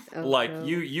 Oh, Like, no.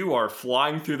 you are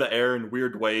flying through the air in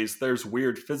weird ways. There's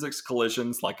weird physics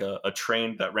collisions, like a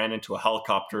train that ran into a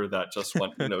helicopter that just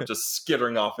went, just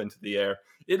skittering off into the air.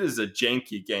 It is a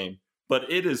janky game, but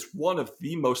it is one of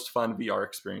the most fun VR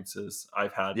experiences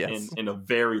I've had Yes. in a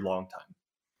very long time.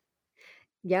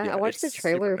 Yeah, Yeah, I watched the it's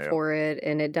super trailer new. for it,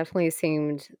 and it definitely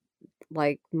seemed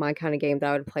like my kind of game that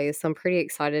I would play. So I'm pretty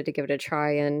excited to give it a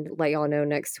try and let y'all know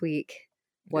next week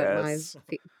what Yes.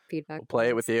 my feedback We'll play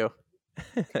it with was. you.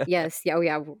 Yes, yeah, oh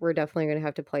yeah, we're definitely going to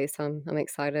have to play some. I'm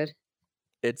excited.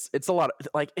 It's a lot of,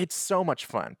 like, it's so much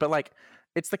fun, but like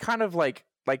it's the kind of like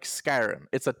Skyrim.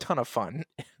 It's a ton of fun.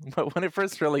 But when it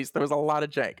first released, there was a lot of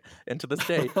jank. And to this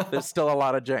day, there's still a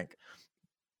lot of jank.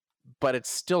 But it's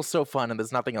still so fun, and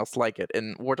there's nothing else like it.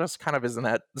 And War Dust kind of is in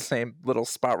that same little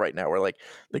spot right now where like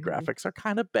the Mhm. graphics are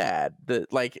kind of bad. The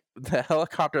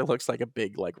helicopter looks like a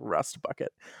big like rust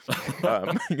bucket.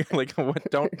 Like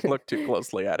don't look too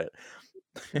closely at it.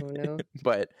 Oh no.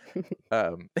 But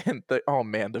and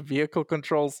the vehicle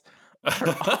controls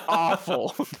are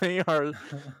awful. They are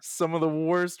some of the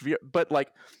worst. But like,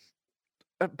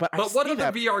 but I But what say other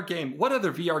that-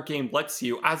 VR game lets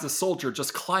you, as a soldier,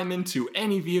 just climb into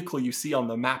any vehicle you see on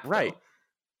the map? Right. though?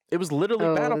 It was literally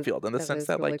Oh, Battlefield in the that sense is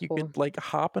that really like you cool. could like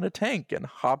hop in a tank and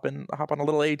hop on a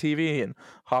little ATV and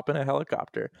hop in a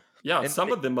helicopter. Yeah, And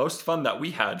some of the most fun that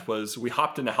we had was we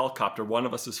hopped in a helicopter, one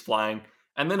of us is flying,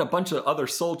 and then a bunch of other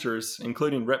soldiers,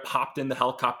 including Rip, hopped in the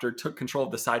helicopter, took control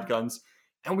of the side guns,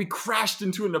 and we crashed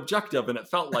into an objective, and it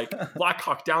felt like Black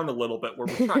Hawk Down a little bit, where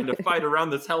we're trying to fight around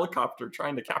this helicopter,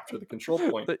 trying to capture the control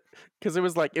point. Because it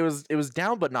was like it was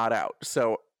down but not out.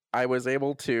 So I was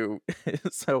able to.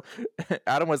 So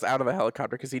Adam was out of the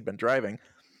helicopter because he'd been driving,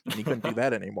 and he couldn't do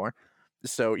that anymore.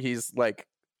 So he's like,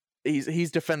 he's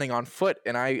defending on foot,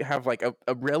 and I have like a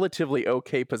relatively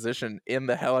okay position in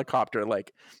the helicopter.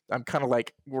 Like I'm kind of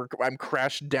like I'm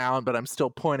crashed down, but I'm still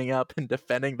pointing up and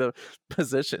defending the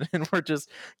position, and we're just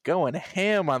going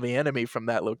ham on the enemy from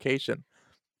that location,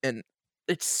 and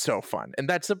it's so fun. And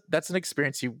that's an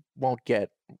experience you won't get.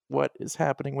 What is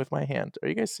happening with my hand? Are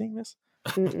you guys seeing this?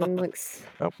 Looks.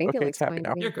 I Oh, think it okay, it's looks happy fine to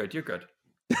now. me. You're good. You're good.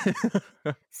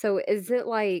 So is it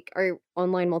like are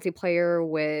online multiplayer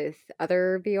with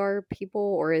other VR people,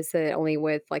 or is it only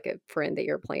with like a friend that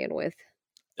you're playing with?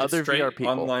 It's Other straight VR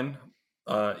people. online.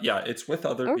 Yeah, it's with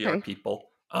other Okay. VR people.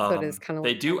 So it is kind of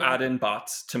They like do that. add in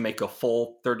bots to make a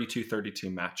full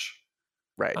 32-32 match.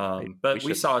 Right. But we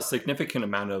should- saw a significant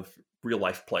amount of real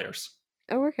life players.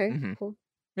 Oh, okay. Mhm. Cool.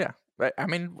 Yeah. I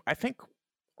mean, I think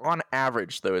on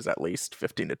average there is at least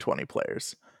 15 to 20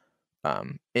 players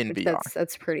in Which VR.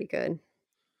 that's pretty good.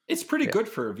 It's pretty Yeah. good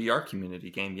for a VR community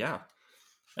game, yeah.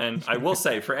 And I will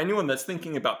say, for anyone that's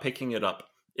thinking about picking it up,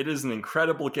 it is an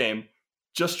incredible game.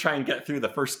 Just try and get through the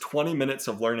first 20 minutes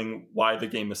of learning why the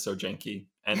game is so janky,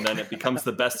 and then it becomes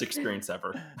the best experience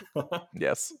ever.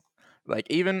 Yes. Like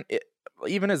even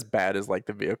as bad as like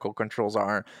the vehicle controls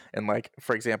are, and like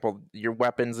for example your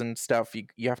weapons and stuff,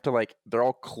 you have to like, they're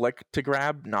all click to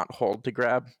grab, not hold to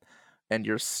grab, and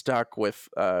you're stuck with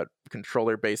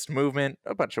controller based movement,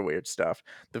 a bunch of weird stuff.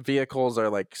 The vehicles are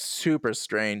like super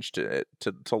strange to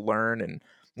learn, and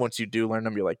once you do learn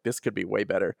them you're like, this could be way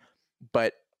better,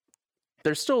 but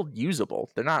they're still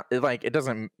usable. They're not like, it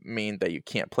doesn't mean that you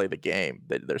can't play the game,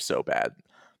 that they're so bad.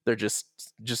 They're just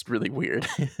really weird.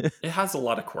 It has a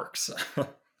lot of quirks.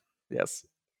 Yes.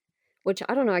 Which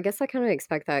I don't know. I guess I kind of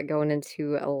expect that going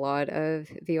into a lot of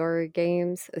VR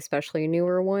games, especially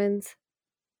newer ones.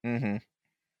 Mm-hmm.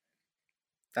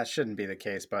 That shouldn't be the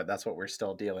case, but that's what we're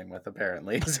still dealing with,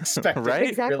 apparently. Is expected Right? really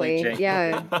Exactly. janky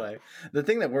Yeah. gameplay. The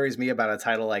thing that worries me about a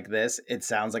title like this, it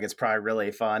sounds like it's probably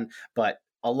really fun, but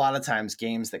a lot of times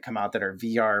games that come out that are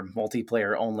VR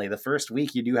multiplayer only, the first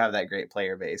week you do have that great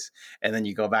player base, and then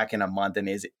you go back in a month and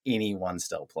is anyone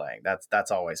still playing? That's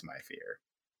always my fear.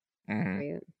 Mm-hmm.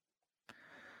 Right.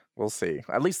 We'll see.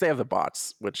 At least they have the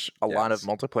bots, which a lot of Yes.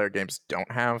 multiplayer games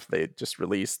don't have. They just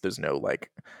release. There's no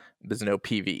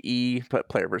PvE, but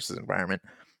player versus environment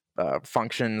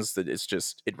functions. That it's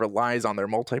just, it relies on their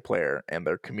multiplayer and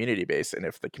their community base. And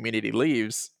if the community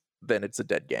leaves, then it's a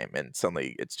dead game, and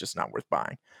suddenly it's just not worth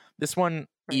buying. This one,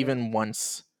 Right. even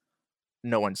once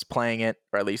no one's playing it,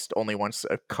 or at least only once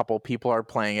a couple people are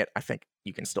playing it, I think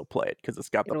you can still play it because it's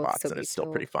got the It'll bots still and be it's still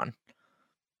cool. pretty fun.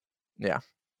 Yeah.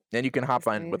 And you can hop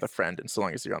That's on with a nice. friend, and so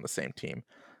long as you're on the same team,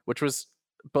 which was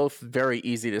both very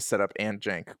easy to set up and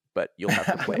jank, but you'll have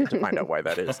to play it to find out why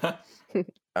that is.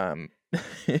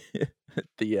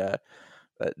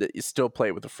 You still play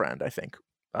it with a friend, I think.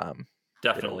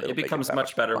 Definitely. it'll It make it becomes that much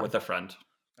much better fun. with a friend,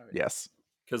 Yes.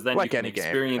 because then Like you can any game, I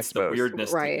experience the suppose.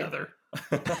 weirdness Right. together.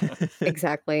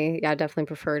 Exactly. Yeah, I definitely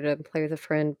prefer to play with a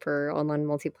friend for online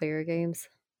multiplayer games.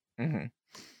 Mm-hmm.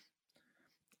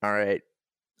 All right.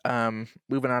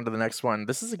 Moving on to the next one.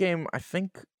 This is a game, I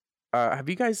think. Have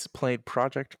you guys played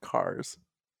Project Cars?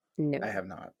 No. I have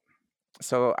not.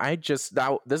 So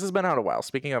this has been out a while.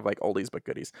 Speaking of like oldies but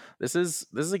goodies, this is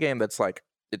a game that's like,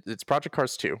 it's Project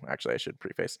Cars 2. Actually, I should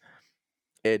preface.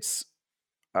 It's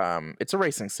a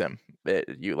racing sim.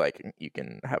 You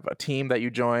can have a team that you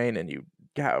join, and you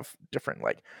have different,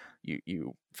 like,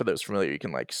 you for those familiar, you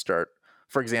can like start.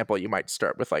 For example, you might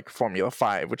start with like Formula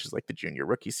 5, which is like the junior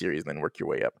rookie series, and then work your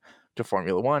way up to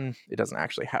Formula 1. It doesn't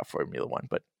actually have Formula 1,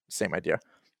 but same idea.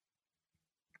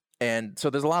 And so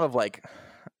there's a lot of like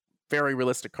very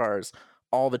realistic cars,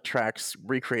 all the tracks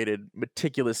recreated,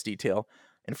 meticulous detail.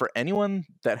 And for anyone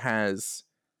that has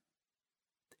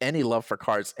any love for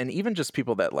cars, and even just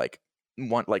people that like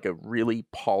want like a really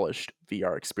polished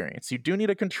VR experience, you do need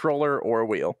a controller or a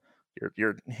wheel.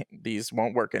 These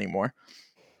won't work anymore,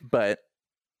 but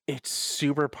it's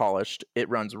super polished. It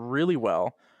runs really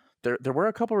well. There were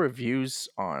a couple reviews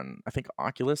on, I think,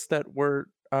 Oculus that were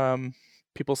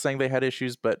people saying they had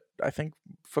issues, but I think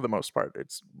for the most part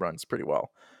it runs pretty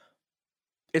well.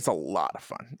 It's a lot of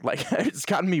fun. Like, it's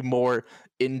gotten me more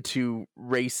into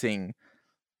racing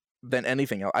than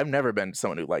anything else. I've never been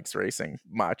someone who likes racing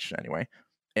much anyway,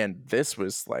 and this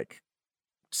was like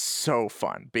so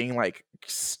fun. Being like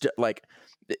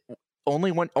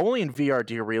only in VR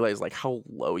do you realize like how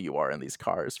low you are in these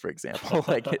cars, for example.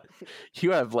 Like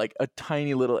you have like a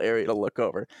tiny little area to look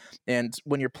over, and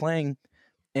when you're playing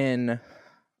in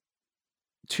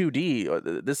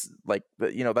 2D, this like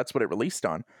that's what it released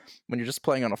on. When you're just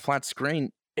playing on a flat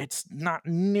screen, it's not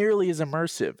nearly as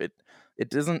immersive. It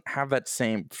doesn't have that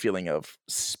same feeling of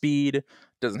speed,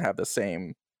 doesn't have the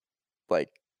same like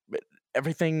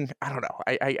everything. I don't know.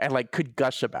 I like could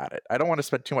gush about it. I don't want to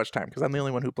spend too much time because I'm the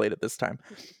only one who played it this time,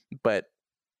 but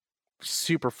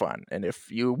super fun. And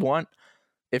if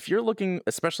you're looking,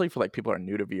 especially for like people who are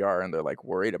new to VR and they're like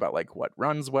worried about like what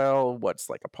runs well, what's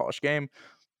like a polished game,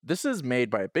 this is made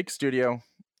by a big studio.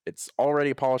 It's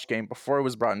already a polished game before it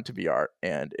was brought into VR,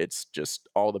 and it's just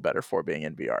all the better for being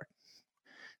in VR.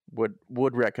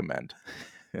 Would recommend.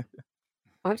 I'll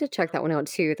have to check that one out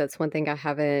too. That's one thing I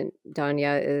haven't done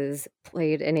yet is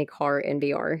played in a car in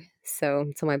VR. So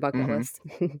it's on my bucket list.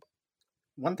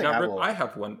 One thing Now, Rip, I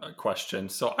have one question.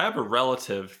 So I have a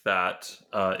relative that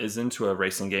is into a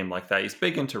racing game like that. He's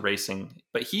big into racing,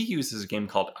 but he uses a game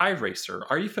called iRacer.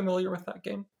 Are you familiar with that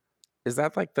game? Is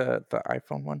that like the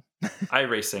iPhone one?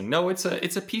 iRacing. No, it's a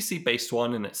PC based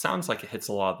one, and it sounds like it hits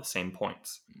a lot of the same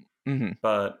points.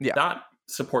 But that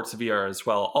supports VR as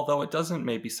well, although it doesn't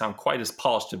maybe sound quite as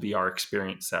polished a VR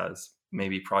experience as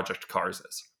maybe Project Cars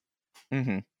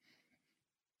is.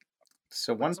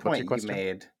 So one point you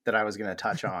made that I was going to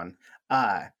touch on,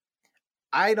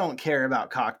 I don't care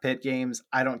about cockpit games.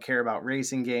 I don't care about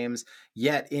racing games.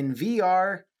 Yet in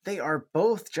VR, they are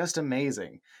both just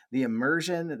amazing. The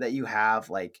immersion that you have,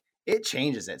 like, it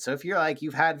changes it. So if you're like,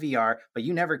 you've had VR, but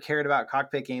you never cared about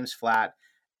cockpit games flat,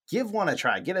 give one a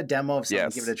try. Get a demo of something,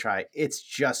 give it a try. It's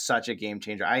just such a game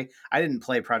changer. I didn't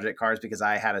play Project Cars because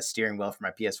I had a steering wheel for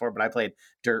my PS4, but I played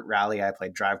Dirt Rally, I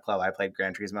played Drive Club, I played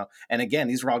Gran Turismo. And again,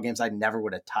 these were all games I never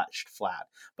would have touched flat,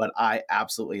 but I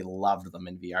absolutely loved them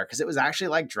in VR because it was actually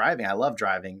like driving. I love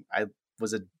driving. I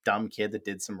was a dumb kid that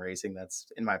did some racing. That's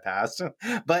in my past.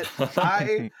 But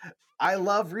I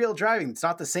love real driving. It's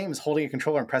not the same as holding a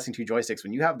controller and pressing two joysticks.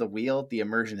 When you have the wheel, the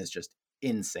immersion is just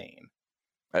insane.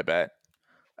 I bet.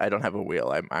 I don't have a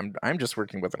wheel. I'm just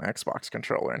working with an Xbox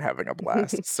controller and having a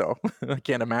blast. So I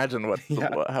can't imagine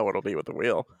how it'll be with the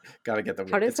wheel. Gotta get the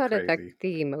wheel. How does that affect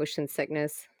the motion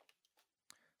sickness?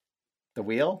 The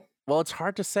wheel? Well, it's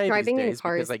hard to say driving these days in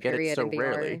cars, because I get it so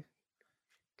rarely.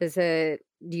 Do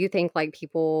you think like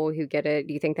people who get it,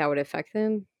 do you think that would affect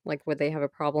them? Like, would they have a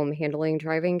problem handling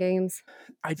driving games?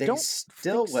 They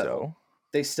still will. So.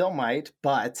 They still might,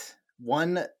 but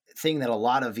one thing that a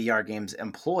lot of VR games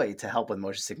employ to help with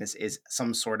motion sickness is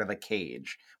some sort of a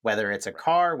cage, whether it's a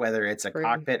car, whether it's a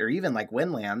cockpit, or even like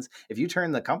Windlands. If you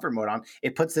turn the comfort mode on,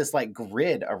 it puts this like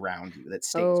grid around you that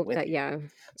stays with you. Yeah.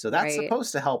 So that's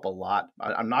supposed to help a lot.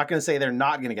 I'm not going to say they're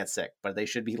not going to get sick, but they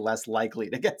should be less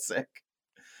likely to get sick.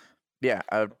 Yeah,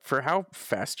 for how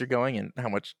fast you're going and how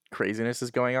much craziness is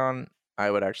going on,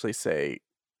 I would actually say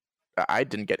I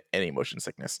didn't get any motion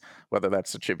sickness. Whether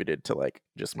that's attributed to like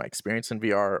just my experience in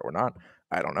VR or not,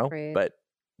 I don't know. Right. But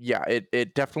yeah,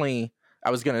 it definitely.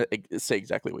 I was gonna say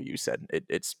exactly what you said.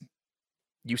 It's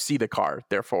you see the car,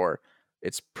 therefore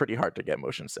it's pretty hard to get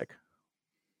motion sick.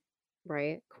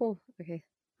 Right. Cool. Okay,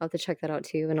 I'll have to check that out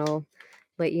too, and I'll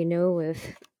let you know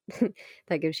if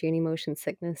that gives you any motion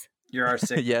sickness. You're our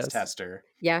sickness tester.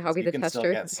 Yeah, I'll be the tester.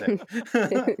 Still get sick.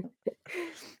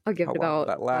 I'll give it about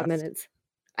 5 minutes.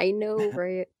 I know,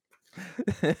 right?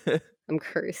 I'm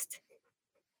cursed.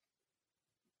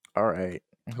 All right.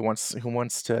 Who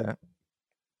wants to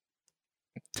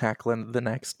tackle the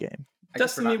next game?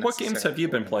 Destiny, what games have you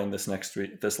been playing this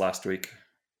last week?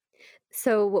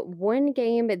 So one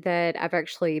game that I've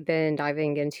actually been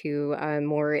diving into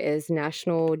more is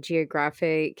National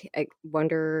Geographic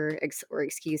Explorer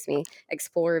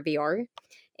VR.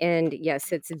 And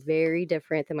yes, it's very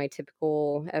different than my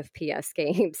typical FPS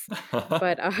games,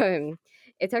 but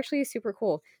it's actually super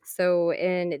cool. So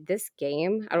in this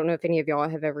game, I don't know if any of y'all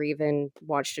have ever even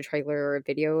watched a trailer or a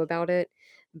video about it,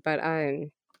 but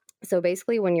so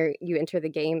basically when you enter the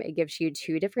game, it gives you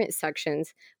two different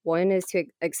sections. One is to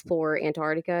explore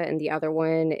Antarctica, and the other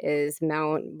one is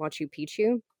Mount Machu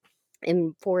Picchu.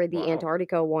 And for the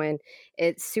Antarctica one,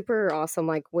 it's super awesome.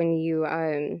 Like when you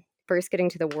first getting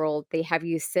to the world, they have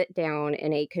you sit down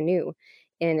in a canoe,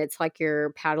 and it's like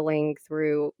you're paddling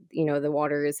through, the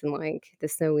waters and like the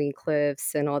snowy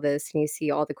cliffs and all this, and you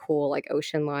see all the cool like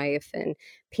ocean life and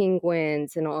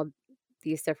penguins and all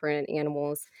these different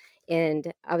animals.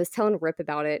 And I was telling Rip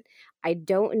about it. I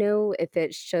don't know if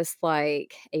it's just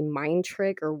like a mind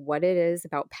trick or what it is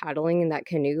about paddling in that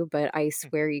canoe, but I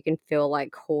swear you can feel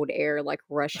like cold air like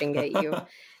rushing at you.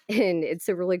 And it's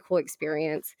a really cool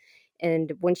experience.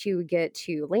 And once you get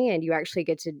to land, you actually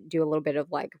get to do a little bit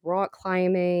of like rock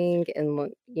climbing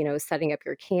and, setting up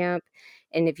your camp.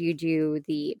 And if you do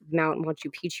the Mount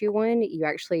Machu Picchu one, you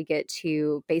actually get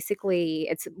to basically,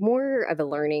 it's more of a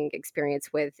learning experience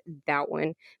with that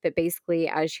one. But basically,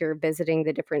 as you're visiting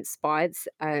the different spots,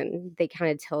 they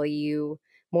kind of tell you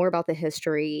more about the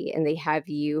history, and they have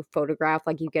you photograph,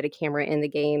 like you get a camera in the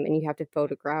game and you have to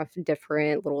photograph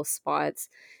different little spots.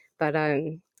 But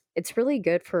it's really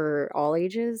good for all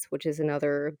ages, which is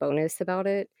another bonus about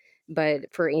it.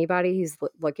 But for anybody who's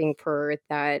looking for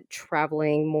that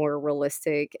traveling, more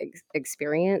realistic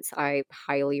experience, I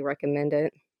highly recommend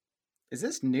it. Is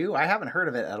this new? I haven't heard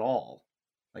of it at all.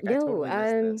 Like I No, totally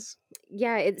missed this.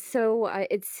 yeah,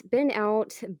 it's been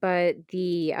out, but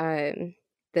the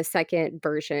second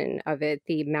version of it,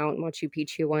 the Mount Machu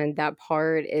Picchu one, that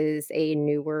part is a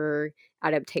newer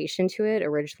adaptation to it.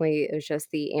 Originally, it was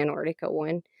just the Antarctica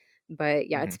one. But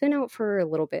yeah, Mhm. it's been out for a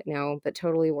little bit now, but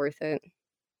totally worth it.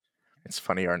 It's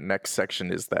funny. Our next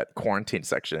section is that quarantine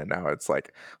section, and now it's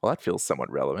like, well, that feels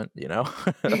somewhat relevant, you know?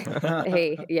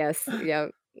 Hey, yes, yeah,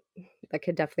 that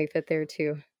could definitely fit there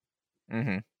too.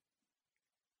 hmm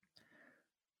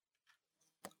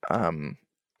Um,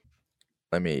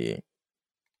 let me.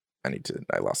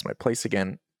 I lost my place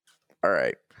again. All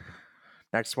right.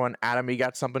 Next one, Adam. You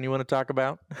got something you want to talk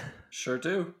about? Sure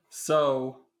do.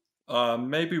 So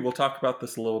maybe we'll talk about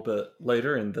this a little bit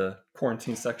later in the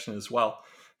quarantine section as well.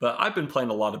 But I've been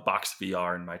playing a lot of Box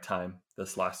VR in my time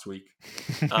this last week.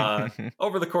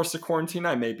 Over the course of quarantine,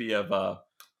 I maybe have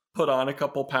put on a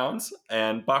couple pounds,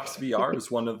 and Box VR is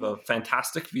one of the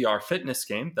fantastic VR fitness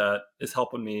game that is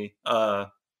helping me,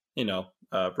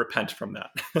 repent from that.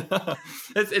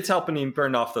 It's helping me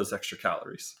burn off those extra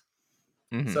calories.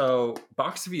 Mhm. So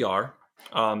Box VR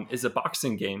is a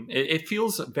boxing game. It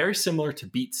feels very similar to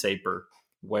Beat Saber,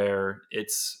 where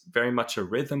it's very much a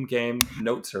rhythm game.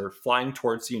 Notes are flying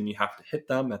towards you, and you have to hit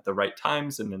them at the right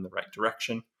times and in the right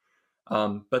direction.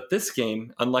 But this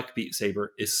game, unlike Beat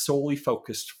Saber, is solely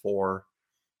focused for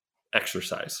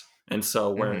exercise. And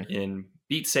so, where in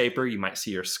Beat Saber, you might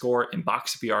see your score, in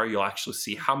Box VR, you'll actually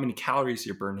see how many calories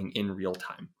you're burning in real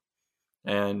time.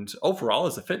 And overall,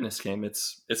 as a fitness game,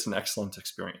 it's an excellent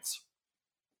experience.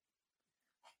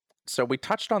 So we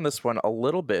touched on this one a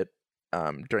little bit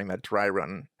during that dry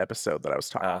run episode that I was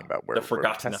talking about, where the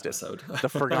forgotten we tested episode. the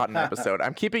forgotten episode.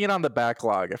 I'm keeping it on the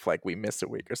backlog if like we miss a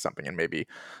week or something, and maybe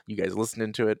you guys listened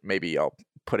into it. Maybe I'll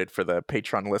put it for the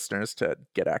Patreon listeners to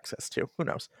get access to. Who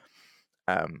knows?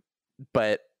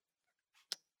 But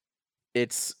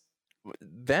it's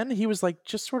then he was like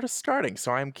just sort of starting.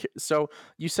 So so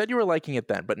you said you were liking it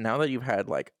then, but now that you've had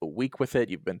like a week with it,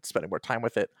 you've been spending more time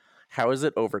with it. How is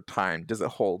it over time? Does it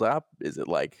hold up? Is it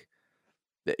like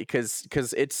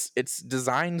because it's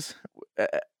designed?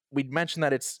 We'd mentioned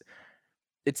that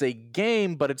it's a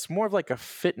game, but it's more of like a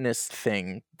fitness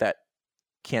thing that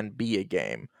can be a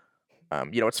game.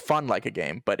 It's fun like a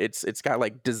game, but it's got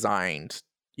like designed,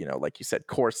 like you said,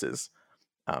 courses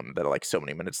that are like so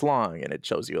many minutes long, and it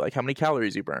shows you like how many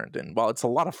calories you burned. And while it's a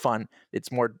lot of fun,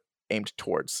 it's more aimed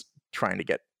towards trying to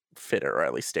get fitter or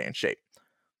at least stay in shape.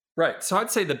 Right. So I'd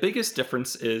say the biggest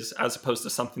difference is, as opposed to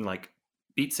something like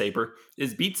Beat Saber,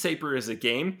 is a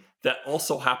game that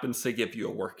also happens to give you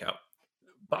a workout.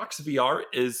 Box VR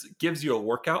gives you a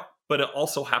workout, but it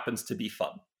also happens to be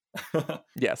fun.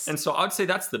 Yes. And so I'd say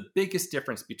that's the biggest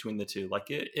difference between the two. Like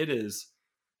it is,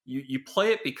 you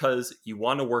play it because you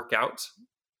want to work out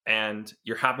and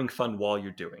you're having fun while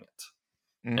you're doing it.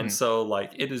 And so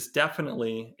like it is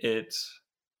definitely a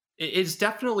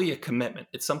commitment.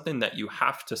 It's something that you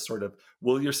have to sort of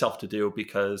will yourself to do,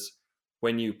 because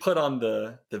when you put on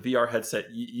the VR headset,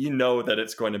 you know that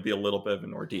it's going to be a little bit of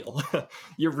an ordeal.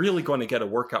 You're really going to get a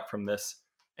workout from this.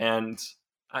 And,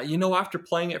 after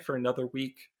playing it for another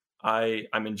week,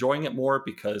 I'm enjoying it more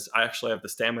because I actually have the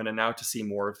stamina now to see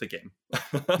more of the game.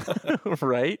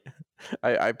 Right?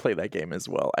 I play that game as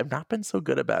well. I've not been so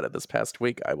good about it this past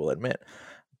week, I will admit.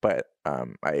 But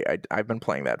I've been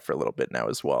playing that for a little bit now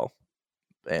as well.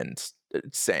 And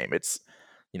same. It's,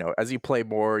 as you play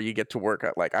more, you get to work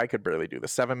out. Like I could barely do the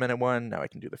 7-minute one. Now I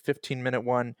can do the 15-minute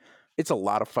one. It's a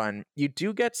lot of fun. You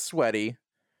do get sweaty,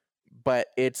 but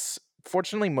it's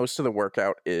fortunately most of the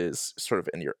workout is sort of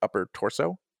in your upper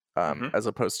torso, as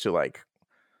opposed to like,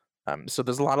 so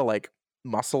there's a lot of like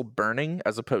muscle burning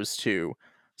as opposed to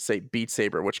say Beat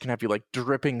Saber, which can have you like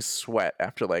dripping sweat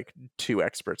after like 2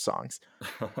 expert songs.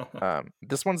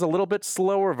 This one's a little bit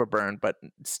slower of a burn, but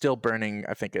still burning,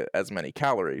 I think, as many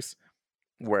calories.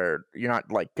 where you're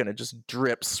not like gonna just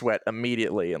drip sweat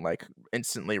immediately and like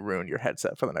instantly ruin your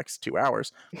headset for the next 2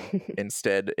 hours.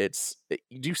 Instead,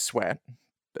 you do sweat,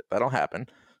 that'll happen.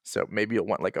 So maybe you'll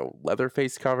want like a leather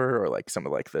face cover or like some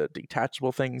of like the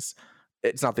detachable things.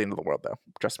 It's not the end of the world though,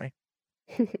 trust me.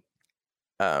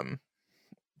 Um,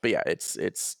 but yeah, it's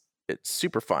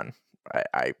super fun.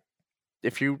 I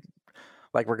if you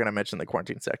like, we're gonna mention the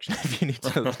quarantine section. If you need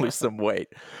to lose some weight,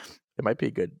 it might be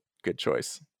a good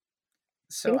choice.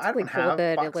 So I don't have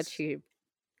that it box. lets you.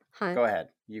 Huh? Go ahead.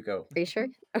 You go. Are you sure?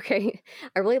 Okay.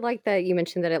 I really like that you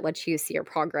mentioned that it lets you see your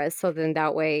progress. So then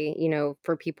that way,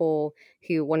 for people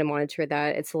who want to monitor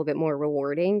that, it's a little bit more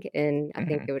rewarding. And I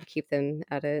think Mhm. it would keep them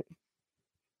at it.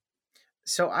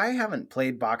 So I haven't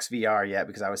played Box VR yet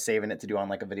because I was saving it to do on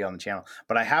like a video on the channel,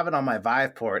 but I have it on my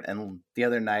Vive port. And the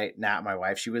other night, Nat, my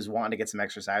wife, she was wanting to get some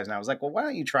exercise, and I was like, "Well, why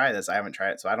don't you try this?" I haven't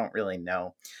tried it, so I don't really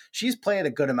know. She's played a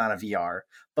good amount of VR,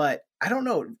 but I don't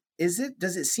know. Does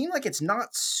it seem like it's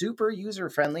not super user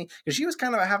friendly? Because she was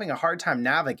kind of having a hard time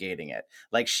navigating it.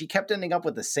 Like she kept ending up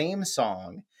with the same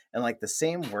song and like the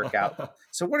same workout.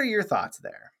 So what are your thoughts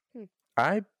there?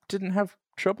 I didn't have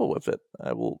trouble with it,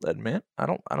 I will admit. I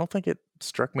don't think it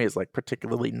struck me as like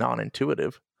particularly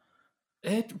non-intuitive.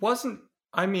 It wasn't.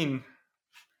 I mean,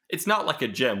 it's not like a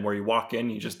gym where you walk in,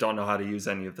 you just don't know how to use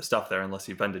any of the stuff there unless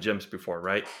you've been to gyms before,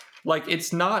 right? Like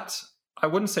it's not. I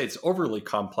wouldn't say it's overly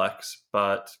complex,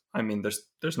 but I mean,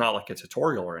 there's not like a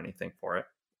tutorial or anything for it.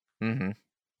 Mm-hmm.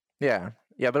 Yeah.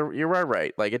 Yeah, you are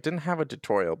right. Like it didn't have a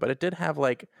tutorial, but it did have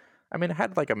like, I mean, it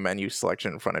had like a menu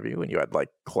selection in front of you, and you had like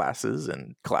classes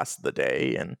and class of the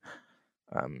day, and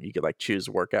you could like choose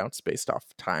workouts based off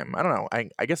time. I don't know.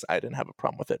 I guess I didn't have a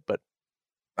problem with it, but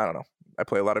I don't know. I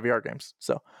play a lot of VR games,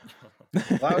 so.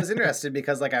 Well, I was interested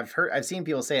because like I've seen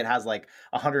people say it has like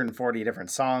 140 different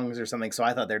songs or something. So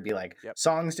I thought there'd be like Yep.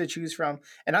 songs to choose from.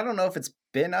 And I don't know if it's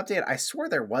been updated. I swore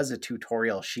there was a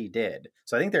tutorial she did.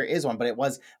 So I think there is one, but it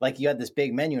was like you had this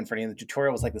big menu in front of you, and the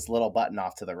tutorial was like this little button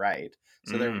off to the right.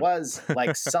 So there was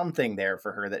like something there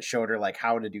for her that showed her like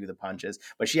how to do the punches,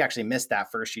 but she actually missed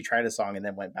that first. She tried a song and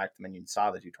then went back to the menu and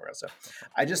saw the tutorial. So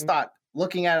I just thought,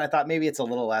 looking at it, I thought maybe it's a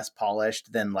little less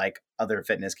polished than like other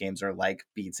fitness games or like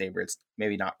Beat Saber. It's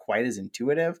maybe not quite as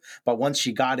intuitive, but once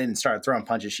she got in and started throwing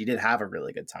punches, she did have a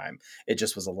really good time. It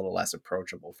just was a little less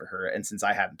approachable for her. And since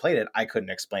I hadn't played it, I couldn't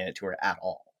explain it to her at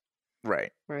all.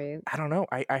 Right. Right. I don't know.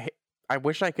 I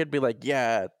wish I could be like,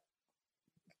 yeah,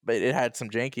 but it had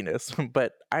some jankiness.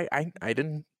 But I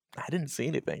didn't see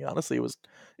anything. Honestly,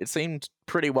 it seemed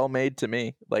pretty well made to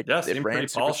me. Like Yeah, it seemed ran pretty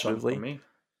super polished for smoothly. me.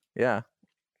 Yeah.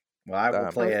 Well, I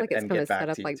will play Sounds it like it's and kind get of set back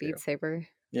up to you like too. Beat Saber.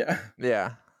 Yeah.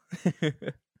 Yeah.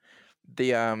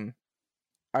 The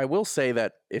I will say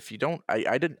that if you don't,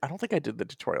 I don't think I did the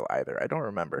tutorial either. I don't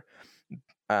remember.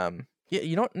 Yeah,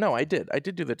 you know what? No, I did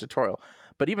do the tutorial,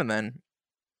 but even then,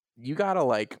 you gotta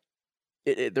like,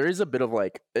 there is a bit of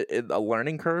like a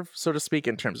learning curve, so to speak,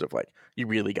 in terms of like you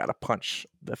really gotta punch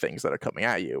the things that are coming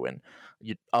at you, and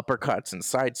uppercuts and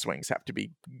side swings have to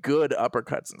be good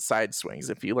uppercuts and side swings.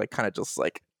 If you like kind of just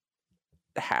like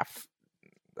half.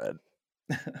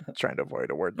 Trying to avoid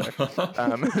a word there.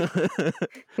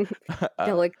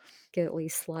 Delicately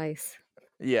slice.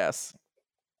 Yes.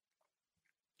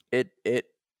 It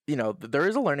there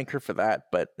is a learning curve for that,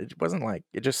 but it wasn't like,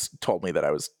 it just told me that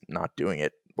I was not doing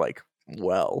it like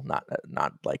well, not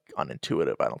like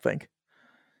unintuitive, I don't think.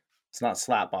 It's not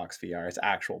Slapbox VR, it's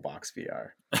actual box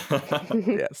VR.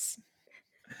 Yes.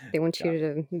 They want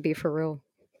you to be for real.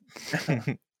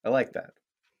 I like that.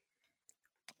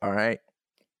 All right.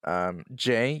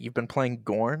 Jay, you've been playing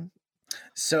Gorn?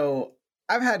 So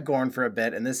I've had Gorn for a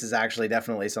bit, and this is actually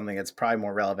definitely something that's probably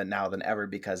more relevant now than ever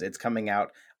because it's coming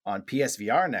out on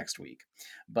PSVR next week.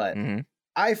 But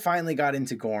I finally got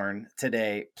into Gorn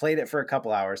today, played it for a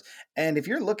couple hours, and if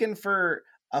you're looking for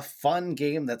a fun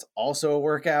game that's also a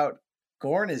workout,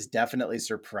 Gorn is definitely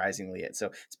surprisingly it. So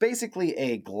it's basically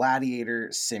a gladiator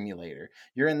simulator.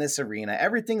 You're in this arena.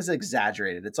 Everything's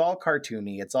exaggerated. It's all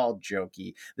cartoony. It's all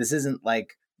jokey. This isn't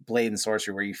like Blade and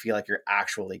Sorcery where you feel like you're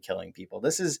actually killing people.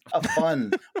 This is a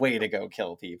fun way to go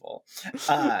kill people.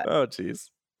 Oh,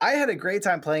 jeez. I had a great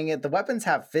time playing it. The weapons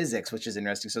have physics, which is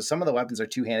interesting. So some of the weapons are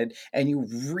two-handed, and you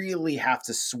really have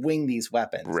to swing these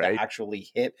weapons to actually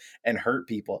hit and hurt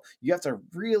people. You have to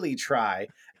really try.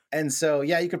 And so,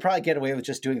 yeah, you could probably get away with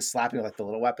just doing slapping with like the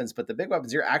little weapons, but the big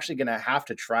weapons, you're actually going to have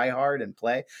to try hard and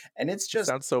play. And it's just...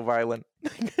 It sounds so violent.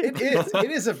 It is. It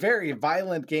is a very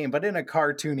violent game, but in a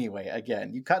cartoony way.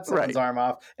 Again, you cut someone's arm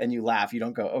off and you laugh. You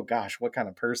don't go, oh gosh, what kind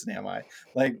of person am I?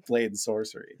 Like Blade and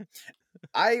Sorcery.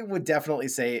 I would definitely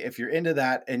say if you're into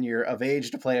that and you're of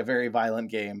age to play a very violent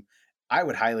game, I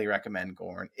would highly recommend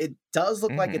Gorn. It does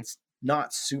look like it's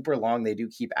not super long. They do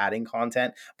keep adding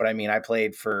content, but I mean, I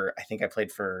think I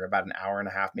played for about an hour and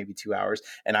a half, maybe 2 hours,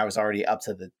 and I was already up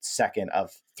to the second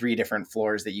of 3 different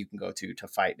floors that you can go to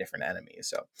fight different enemies.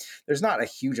 So there's not a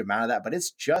huge amount of that, but it's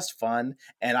just fun.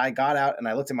 And I got out and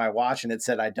I looked at my watch and it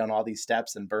said I'd done all these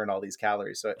steps and burned all these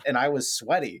calories. So, and I was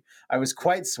sweaty. I was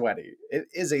quite sweaty. It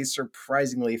is a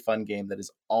surprisingly fun game that is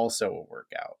also a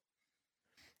workout.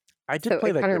 I did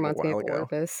play that kind of game a reminds me while of ago.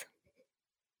 Orbis.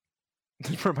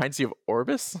 It reminds you of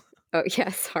Orbis? Oh yeah,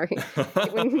 sorry.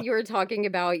 When you were talking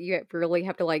about you really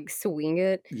have to like swing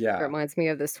it, it Yeah. reminds me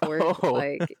of the sword. Oh.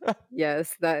 Like,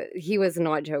 yes, that he was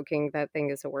not joking. That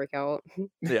thing is a workout.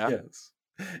 Yeah. Yes.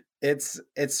 It's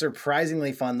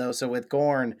surprisingly fun though. So with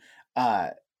Gorn,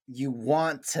 you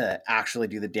want to actually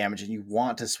do the damage and you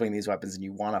want to swing these weapons and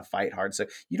you want to fight hard. So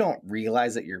you don't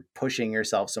realize that you're pushing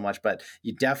yourself so much, but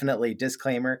you definitely,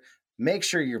 disclaimer, make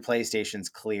sure your PlayStation's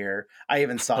clear. I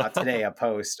even saw today a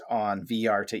post on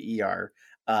VR to ER.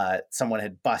 Someone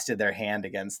had busted their hand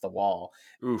against the wall.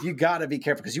 Oof. You got to be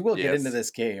careful because you will get Yes. into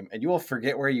this game and you will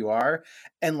forget where you are.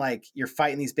 And like you're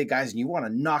fighting these big guys and you want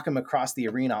to knock them across the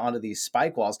arena onto these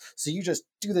spike walls. So you just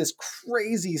do this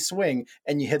crazy swing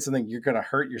and you hit something, you're going to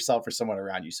hurt yourself or someone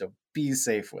around you. So be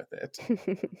safe with it.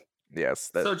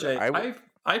 Yes. So Jay,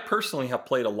 I personally have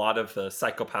played a lot of the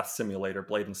Psychopath Simulator,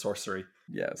 Blade and Sorcery.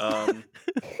 Yes.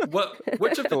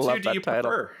 Which of the Love two do that you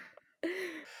title. prefer?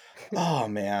 Oh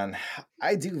man,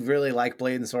 I do really like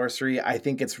Blade and Sorcery. I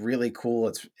think it's really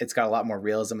cool. It's got a lot more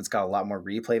realism. It's got a lot more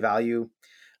replay value.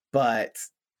 But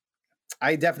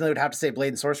I definitely would have to say Blade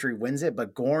and Sorcery wins it.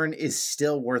 But Gorn is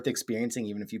still worth experiencing,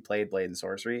 even if you played Blade and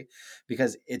Sorcery,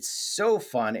 because it's so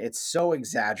fun. It's so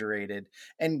exaggerated.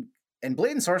 And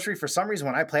Blade and Sorcery, for some reason,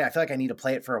 when I play, I feel like I need to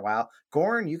play it for a while.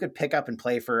 Gorn, you could pick up and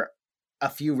play for a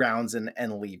few rounds and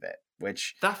leave it,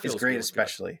 which That is feels great, really good.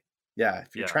 especially. Yeah,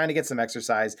 if you're Yeah. trying to get some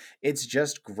exercise, it's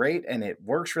just great and it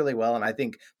works really well. And I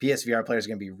think PSVR players are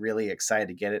going to be really excited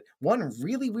to get it. One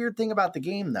really weird thing about the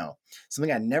game, though,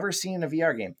 something I've never seen in a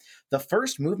VR game, the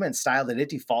first movement style that it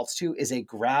defaults to is a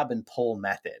grab and pull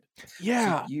method.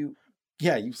 Yeah. So you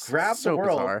grab so the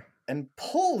world bizarre. and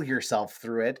pull yourself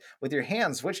through it with your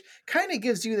hands, which kind of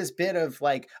gives you this bit of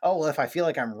like, oh, well, if I feel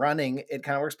like I'm running, it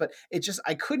kind of works. But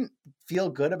I couldn't feel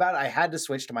good about it. I had to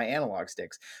switch to my analog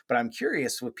sticks. But I'm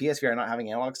curious, with PSVR not having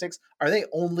analog sticks, are they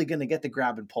only going to get the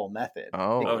grab and pull method?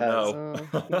 Oh. Oh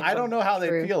Because no. I don't know how they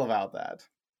True. feel about that.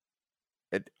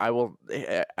 I will.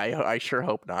 I sure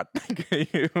hope not.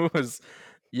 It was.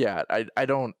 Yeah, I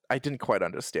didn't quite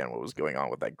understand what was going on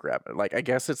with that grab. Like, I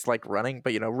guess it's like running,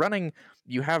 but running,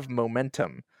 you have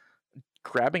momentum.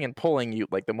 Grabbing and pulling, you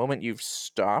like the moment you've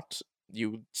stopped,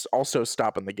 you also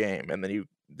stop in the game, and then you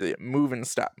move and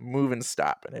stop,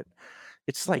 and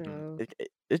it's like No.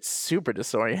 it's super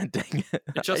disorienting.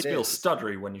 It just It feels is.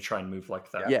 stuttery when you try and move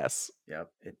like that. Yes. Yep.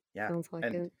 Yeah. Sounds like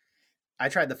And it. I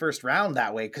tried the first round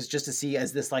that way because just to see,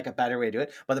 is this like a better way to do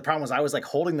it? But the problem was I was like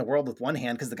holding the world with one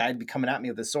hand because the guy would be coming at me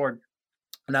with his sword.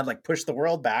 And I'd like push the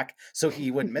world back so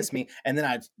he wouldn't miss me. And then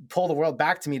I'd pull the world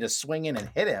back to me to swing in and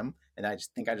hit him. And I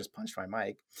just think I just punched my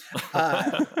mic.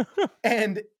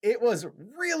 And it was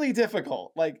really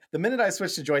difficult. Like the minute I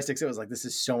switched to joysticks, it was like, this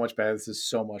is so much better. This is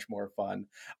so much more fun.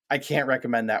 I can't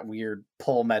recommend that weird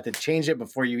pull method. Change it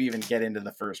before you even get into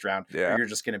the first round. Yeah. Or you're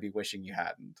just going to be wishing you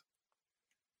hadn't.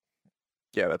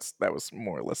 Yeah, that was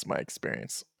more or less my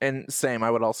experience. And same, I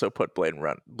would also put Blade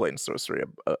and Sorcery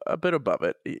a bit above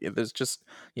it. There's just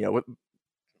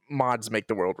mods make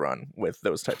the world run with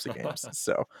those types of games.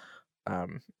 So,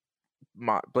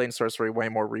 Blade and Sorcery way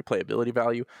more replayability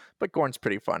value, but Gorn's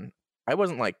pretty fun. I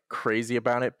wasn't like crazy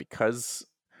about it because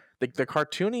the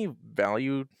cartoony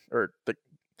value I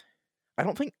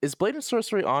don't think is Blade and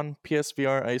Sorcery on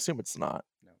PSVR. I assume it's not.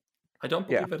 I don't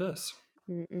Yeah. believe it is.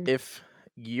 Mm-mm. If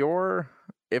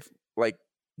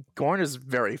Gorn is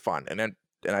very fun, and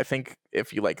I think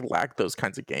if you like lack those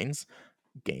kinds of games,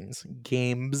 it's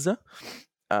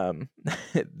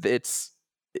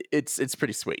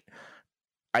pretty sweet.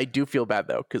 I do feel bad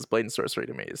though because Blade and Sorcery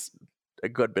to me is a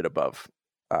good bit above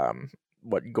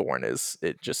what Gorn is.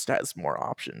 It just has more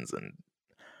options, and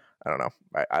I don't know.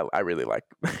 I really like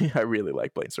I really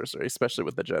like Blade and Sorcery, especially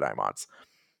with the Jedi mods.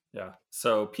 Yeah.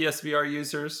 So PSVR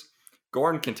users,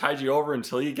 Gorn can tide you over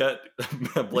until you get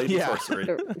Blade and Yeah. Sorcery.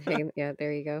 Hey, yeah,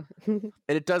 there you go. And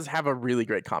it does have a really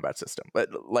great combat system, but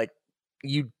like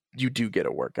you do get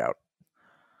a workout.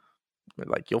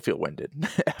 Like you'll feel winded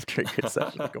after a good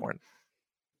session of Gorn.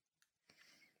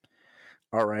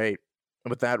 All right.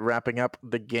 With that wrapping up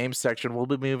the game section, we'll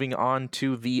be moving on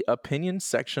to the opinion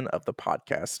section of the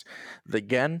podcast.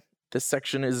 Again, this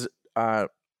section is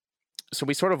so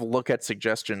we sort of look at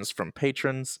suggestions from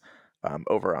patrons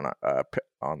over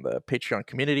on the Patreon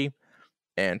community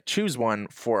and choose one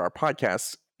for our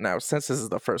podcast. Now, since this is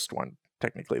the first one,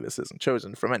 technically this isn't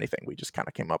chosen from anything. We just kind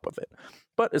of came up with it.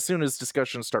 But as soon as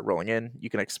discussions start rolling in, you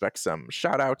can expect some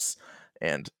shout outs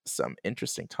and some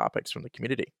interesting topics from the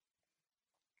community.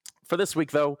 For this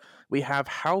week, though, we have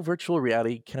how virtual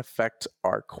reality can affect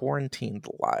our quarantined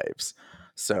lives.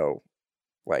 So,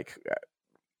 like,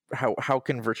 how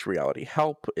can virtual reality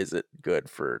help? Is it good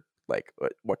for, like,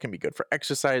 what can be good for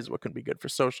exercise? What can be good for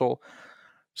social?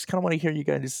 Just kind of want to hear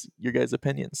your guys'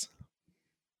 opinions.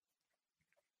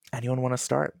 Anyone want to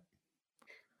start?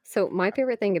 So my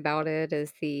favorite thing about it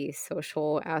is the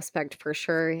social aspect for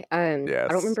sure. I don't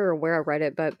Yes. remember where I read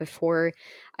it, but before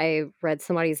I read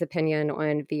somebody's opinion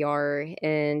on VR,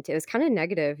 and it was kind of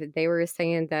negative. They were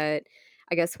saying that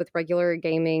I guess with regular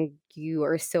gaming, you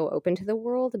are still open to the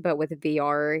world, but with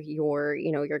VR,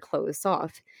 you're closed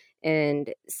off.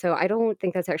 And so I don't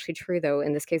think that's actually true though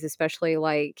in this case, especially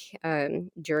like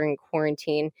during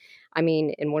quarantine. I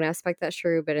mean, in one aspect, that's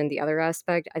true, but in the other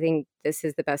aspect, I think this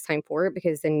is the best time for it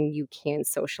because then you can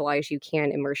socialize, you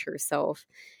can immerse yourself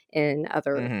in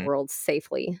other Hmm. worlds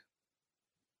safely.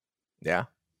 Yeah.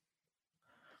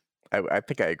 I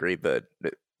think I agree that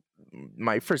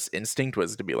my first instinct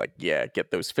was to be like, yeah,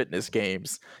 get those fitness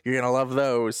games. You're going to love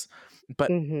those.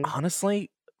 But Hmm.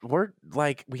 honestly,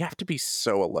 we have to be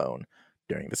so alone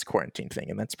during this quarantine thing.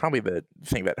 And that's probably the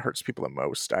thing that hurts people the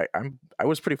most. I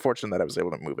was pretty fortunate that I was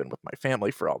able to move in with my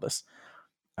family for all this.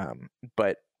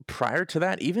 But prior to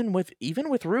that, even with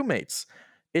roommates,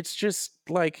 it's just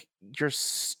like you're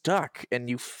stuck and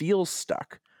you feel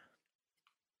stuck.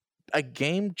 A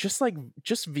game just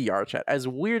VR chat, as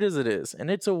weird as it is, and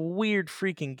it's a weird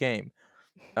freaking game,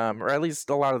 or at least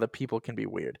a lot of the people can be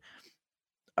weird.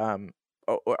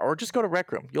 Or just go to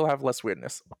Rec Room, you'll have less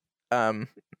weirdness.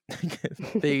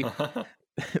 They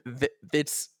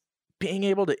it's being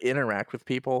able to interact with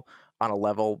people on a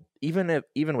level, even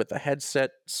with the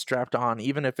headset strapped on,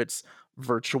 even if it's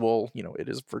virtual, it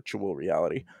is virtual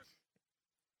reality.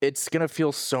 It's gonna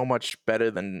feel so much better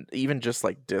than even just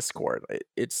like Discord.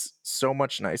 It's so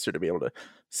much nicer to be able to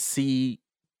see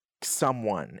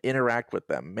someone, interact with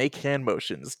them, make hand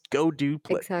motions, go do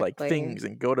like Exactly. things,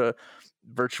 and go to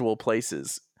virtual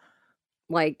places.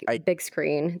 Like I big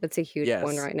screen, that's a huge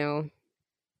one Yes, right now.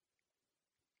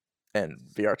 and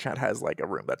VR chat has like a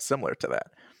room that's similar to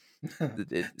that.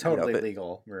 Totally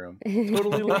legal room.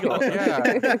 Totally legal,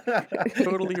 yeah,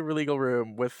 totally legal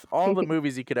room with all the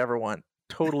movies you could ever want.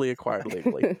 Totally acquired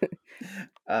legally.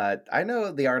 I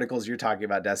know the articles you're talking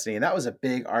about, Destiny, and that was a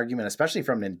big argument, especially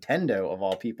from Nintendo of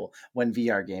all people, when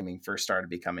VR gaming first started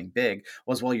becoming big,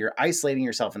 was, well, you're isolating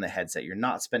yourself in the headset, you're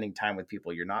not spending time with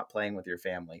people, you're not playing with your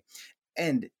family.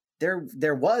 And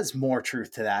there was more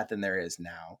truth to that than there is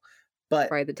now. But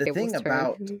Right, the the thing tables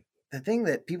about turned. the thing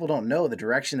that people don't know, the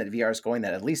direction that VR is going,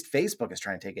 that at least Facebook is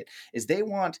trying to take it, is they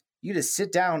want you to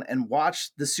sit down and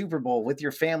watch the Super Bowl with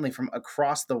your family from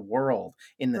across the world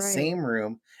in the Right. same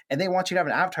room. And they want you to have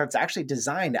an avatar that's actually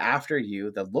designed after you,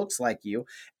 that looks like you,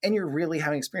 and you're really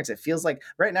having experience. It feels like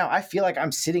right now, I feel like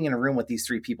I'm sitting in a room with these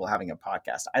three people having a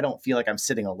podcast. I don't feel like I'm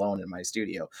sitting alone in my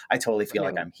studio. I totally feel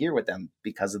like No. I'm here with them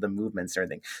because of the movements and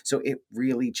everything. So it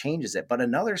really changes it. But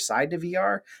another side to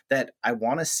VR that I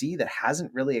want to see that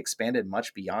hasn't really expanded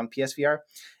much beyond PSVR.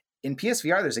 In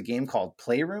PSVR, there's a game called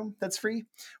Playroom that's free,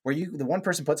 where the one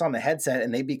person puts on the headset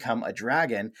and they become a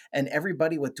dragon, and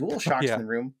everybody with dual shocks Yeah. in the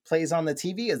room plays on the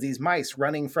TV as these mice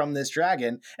running from this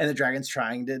dragon, and the dragon's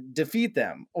trying to defeat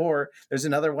them. Or there's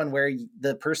another one where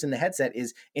the person in the headset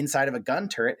is inside of a gun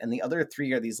turret, and the other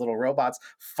three are these little robots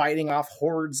fighting off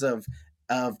hordes of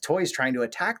toys trying to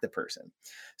attack the person.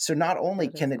 So not only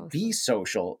That can is it be awesome.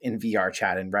 social in VR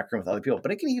chat and Rec Room with other people,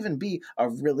 but it can even be a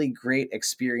really great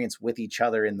experience with each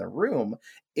other in the room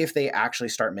if they actually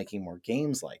start making more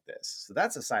games like this. So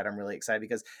that's a side I'm really excited,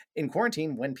 because in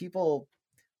quarantine, when people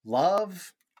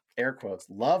love, air quotes,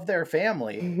 love their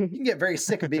family, you can get very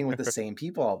sick of being with the same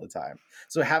people all the time.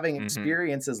 So having Mhm.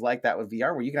 experiences like that with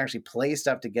VR, where you can actually play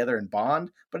stuff together and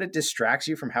bond, but it distracts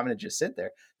you from having to just sit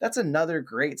there, that's another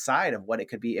great side of what it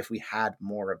could be if we had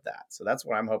more of that. So that's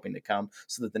what I'm hoping to come,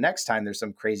 so that the next time there's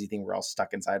some crazy thing we're all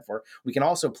stuck inside for, we can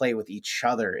also play with each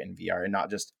other in VR and not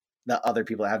just the other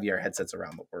people that have VR headsets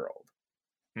around the world.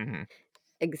 Mhm.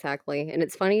 Exactly, and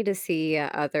it's funny to see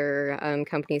other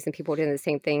companies and people doing the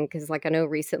same thing because, like, I know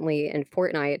recently in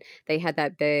Fortnite they had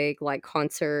that big like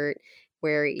concert,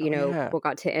 where, Oh yeah. people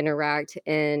got to interact.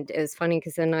 And it was funny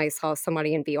because then I saw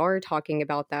somebody in VR talking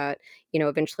about that,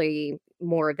 eventually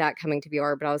more of that coming to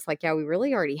VR. But I was like, yeah, we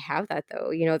really already have that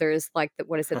though. There's like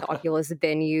what is it, the Oculus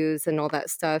venues and all that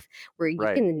stuff where you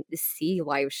Right. can see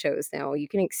live shows now. You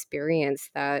can experience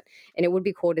that. And it would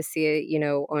be cool to see it,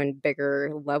 on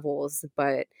bigger levels.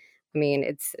 But I mean,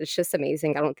 it's just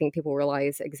amazing. I don't think people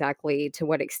realize exactly to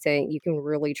what extent you can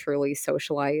really truly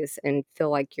socialize and feel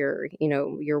like you're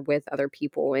with other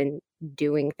people and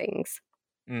doing things.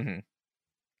 hmm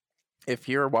If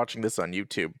you're watching this on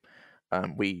YouTube,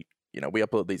 we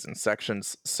upload these in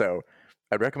sections, so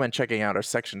I'd recommend checking out our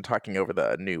section talking over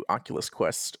the new Oculus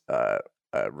Quest.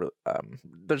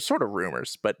 There's sort of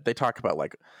rumors, but they talk about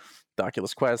like the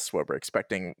Oculus Quest, what we're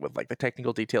expecting with like the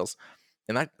technical details,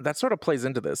 and that sort of plays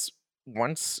into this.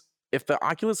 Once if the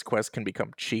Oculus Quest can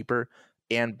become cheaper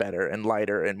and better and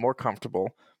lighter and more comfortable,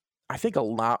 I think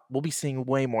we'll be seeing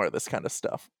way more of this kind of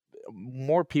stuff.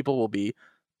 More people will be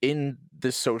in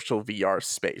the social VR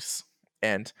space,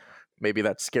 and maybe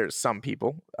that scares some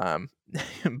people.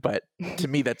 But to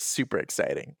me, that's super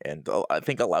exciting, and I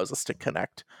think allows us to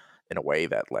connect in a way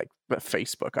that like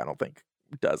Facebook, I don't think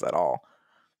does at all.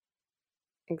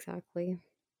 Exactly.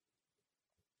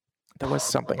 There was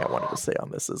something I wanted to say on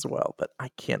this as well, but I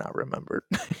cannot remember.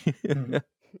 Mhm.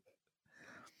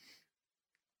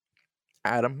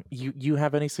 Adam, you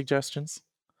have any suggestions?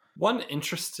 One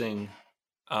interesting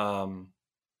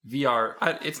VR,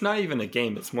 it's not even a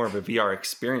game, it's more of a VR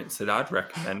experience that I'd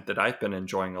recommend that I've been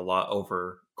enjoying a lot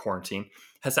over quarantine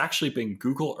has actually been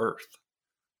Google Earth.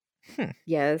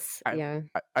 Yes. I've Yeah.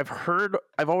 I've heard.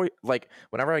 I've always like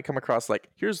whenever I come across like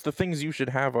here's the things you should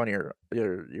have on your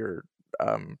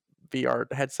VR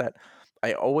headset.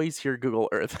 I always hear Google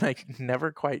Earth, and I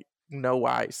never quite know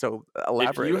why. So If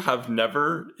elaborate. you have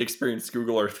never experienced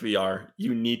Google Earth VR,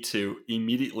 you need to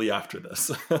immediately after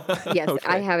this. Yes, I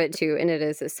Okay. have it too, and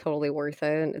it's totally worth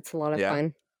it. And it's a lot of Yeah.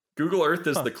 fun. Google Earth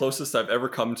is Huh. the closest I've ever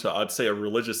come to, I'd say, a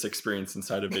religious experience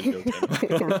inside a video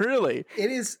game. Really?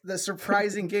 It is the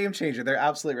surprising game changer. They're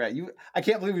absolutely right. I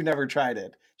can't believe you've never tried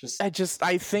it.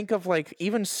 I think of like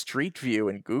even Street View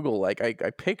in Google. Like I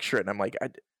picture it, and I'm like,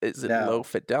 is it No. low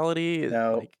fidelity?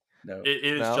 No. Like, No. It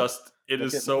is No? just, it Look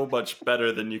is at so me. much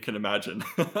better than you can imagine.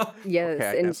 Yes, okay,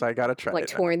 I and guess I gotta try like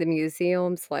it now. touring the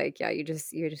museums, like yeah, you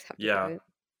just have to Yeah. do it.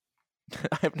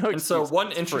 I have no And so excuse. one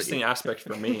It's interesting free. aspect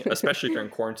for me, especially during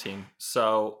quarantine,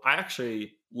 so I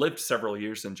actually lived several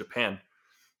years in Japan,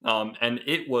 and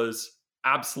it was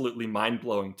absolutely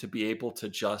mind-blowing to be able to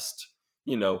just,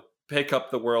 pick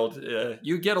up the world.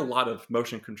 You get a lot of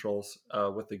motion controls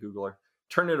with the Google Earth.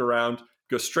 Turn it around,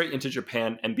 go straight into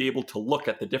Japan, and be able to look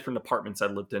at the different apartments I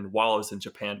lived in while I was in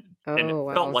Japan, and it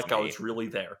Oh felt wow. like I Neat. was really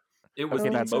there. It was Okay,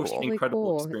 the that's most cool. Really incredible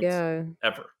cool. experience Yeah.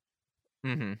 ever.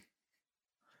 Mm-hmm.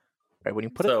 Right, when you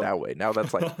put it So that way, now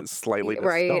that's like slightly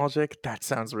Right. nostalgic. That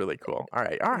sounds really cool. All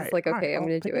right, It's like, okay, I'm I'll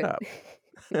gonna pick do it it. up.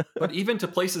 but even to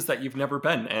places that you've never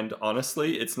been, and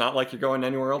honestly, it's not like you're going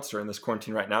anywhere else during this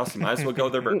quarantine right now, so you might as well go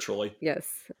there virtually. Yes.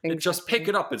 And just pick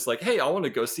it up. It's like, hey, I want to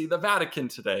go see the Vatican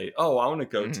today. Oh, I want to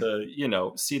go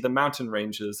to, see the mountain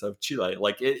ranges of Chile.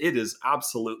 Like it is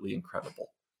absolutely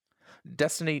incredible.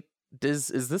 Destiny,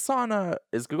 is this on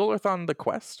is Google Earth on the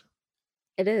Quest?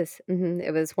 It is.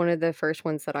 It was one of the first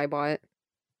ones that I bought.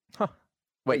 Huh.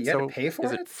 Wait, Wait, you had to so pay for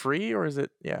is it it? free or is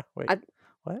it? Yeah. Wait. I-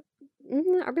 What?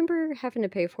 I remember having to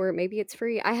pay for it. Maybe it's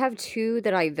free. I have two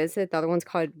that I visit. The other one's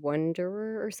called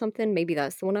Wanderer or something. Maybe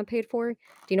that's the one I paid for. Do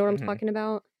you know what I'm Mhm. talking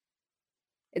about?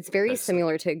 It's very That's-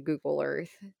 similar to Google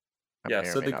Earth. I Yeah, may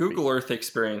or so may the not be. Google Earth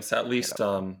experience, at least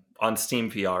on Steam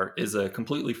VR, is a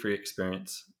completely free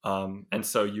experience. And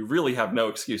so you really have no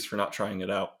excuse for not trying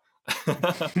it out.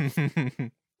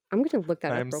 I'm gonna look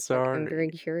that up I'm real quick. I'm sorry. very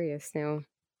curious now.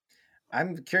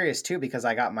 I'm curious too because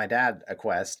I got my dad a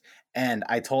Quest and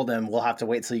I told him we'll have to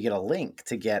wait till you get a link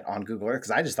to get on Google Earth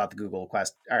because I just thought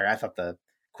the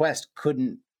Quest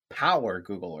couldn't power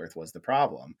Google Earth was the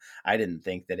problem. I didn't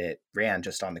think that it ran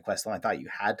just on the Quest alone. I thought you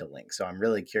had to link. So I'm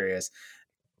really curious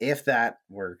if that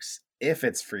works, if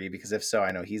it's free, because if so,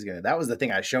 I know he's gonna. That was the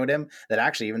thing I showed him that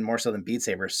actually even more so than Beat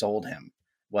Saber sold him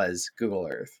was Google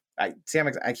Earth. Sam,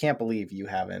 I can't believe you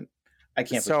haven't. I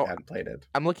can't believe you haven't played it.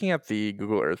 I'm looking at the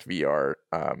Google Earth VR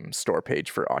store page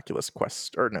for Oculus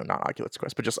Quest, or no, not Oculus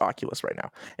Quest, but just Oculus right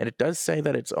now, and it does say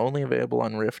that it's only available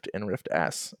on Rift and Rift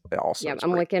S. Also, Yeah, is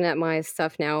I'm free. looking at my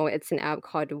stuff now. It's an app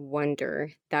called Wonder.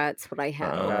 That's what I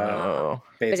have. Oh,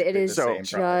 But it Basically is the same product.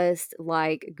 just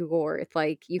like Google Earth.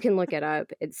 Like you can look it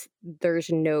up.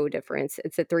 There's no difference.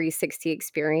 It's a 360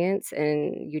 experience,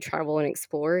 and you travel and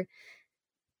explore.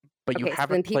 but you Okay, so then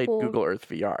haven't played people. Google Earth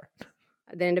VR.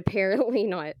 Then apparently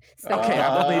not. So Okay,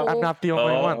 I'm not the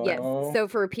only one. Yes. So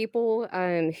for people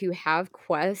who have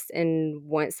Quest and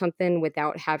want something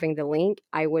without having the link,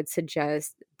 I would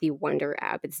suggest the Wonder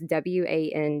app. It's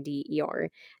WANDER.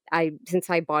 Since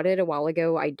I bought it a while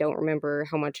ago, I don't remember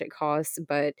how much it costs,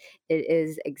 but it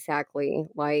is exactly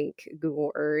like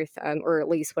Google Earth, or at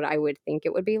least what I would think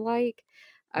it would be like.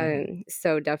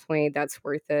 So definitely that's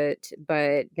worth it.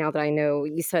 But now that I know,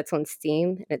 you said it's on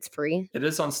Steam and it's free. It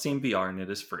is on Steam VR and it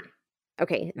is free.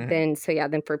 Okay, then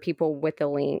for people with the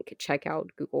link, check out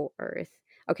Google Earth.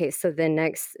 Okay, so then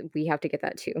next we have to get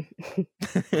that too.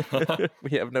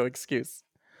 We have no excuse.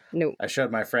 Nope. I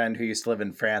showed my friend who used to live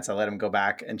in France. I let him go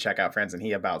back and check out France, and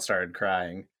he about started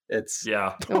crying. It's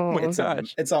Oh my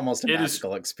gosh. It's almost a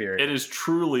magical experience. It is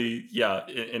truly,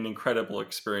 an incredible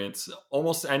experience.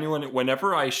 Almost anyone,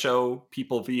 whenever I show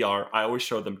people VR, I always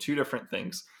show them two different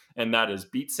things, and that is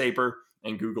Beat Saber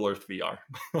and Google Earth VR.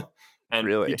 And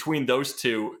Really? between those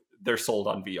two, they're sold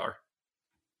on VR.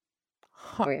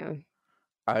 Huh. Oh yeah.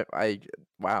 I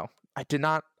wow. I did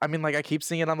not. I mean, like I keep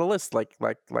seeing it on the list, like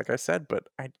I said, but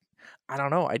I don't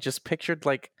know. I just pictured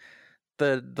like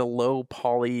the low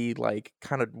poly like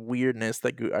kind of weirdness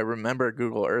that I remember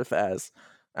Google Earth as.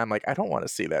 I'm like, I don't want to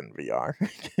see that in VR.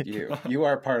 You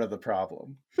are part of the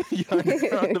problem. You're part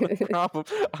of the problem.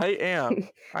 I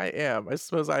am. I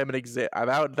suppose I am an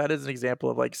that is an example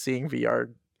of like seeing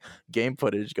VR game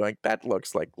footage, going that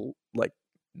looks like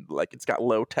it's got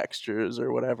low textures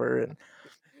or whatever,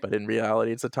 but in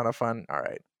reality, it's a ton of fun. All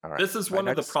right. This is one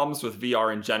of the problems with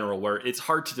VR in general, where it's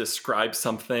hard to describe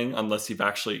something unless you've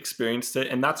actually experienced it.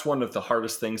 And that's one of the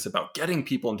hardest things about getting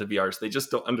people into VRs. They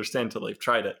just don't understand until they've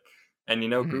tried it. And,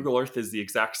 Google Earth is the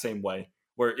exact same way,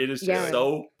 where it is just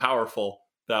so powerful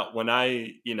that when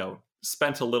I,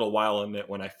 spent a little while in it,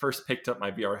 when I first picked up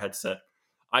my VR headset,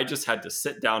 I just had to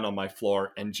sit down on my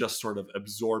floor and just sort of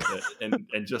absorb it.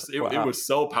 And just, it was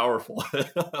so powerful.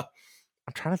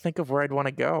 I'm trying to think of where I'd want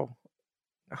to go.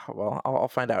 Oh, well, I'll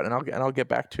find out, and I'll get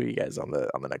back to you guys on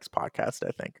the next podcast.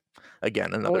 I think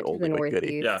again another old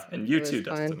goodie. Yeah, and you too,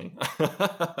 Destiny.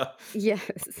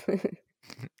 Yes.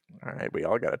 All right, we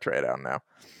all got to try it out now.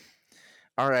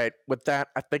 All right, with that,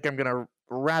 I think I'm gonna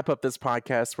wrap up this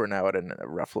podcast. We're now at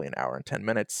roughly an hour and 10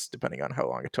 minutes, depending on how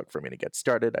long it took for me to get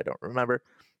started. I don't remember.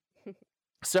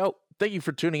 So thank you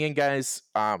for tuning in, guys.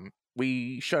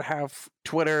 We should have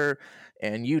Twitter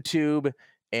and YouTube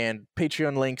and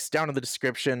Patreon links down in the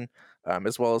description,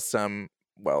 as well as some,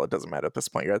 well, it doesn't matter at this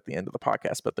point, you're at the end of the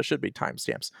podcast, but there should be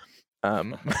timestamps.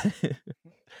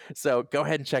 So go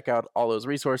ahead and check out all those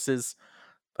resources.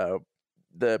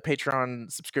 The Patreon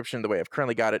subscription, the way I've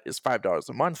currently got it, is $5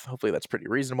 a month. Hopefully that's pretty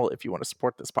reasonable if you want to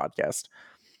support this podcast.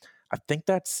 I think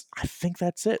that's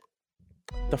it.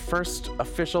 The first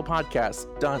official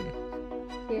podcast done.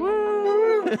 Yeah.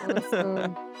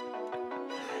 Awesome.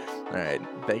 All right.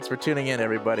 Thanks for tuning in,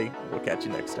 everybody. We'll catch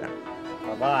you next time.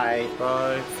 Bye-bye.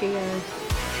 Bye. See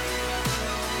ya.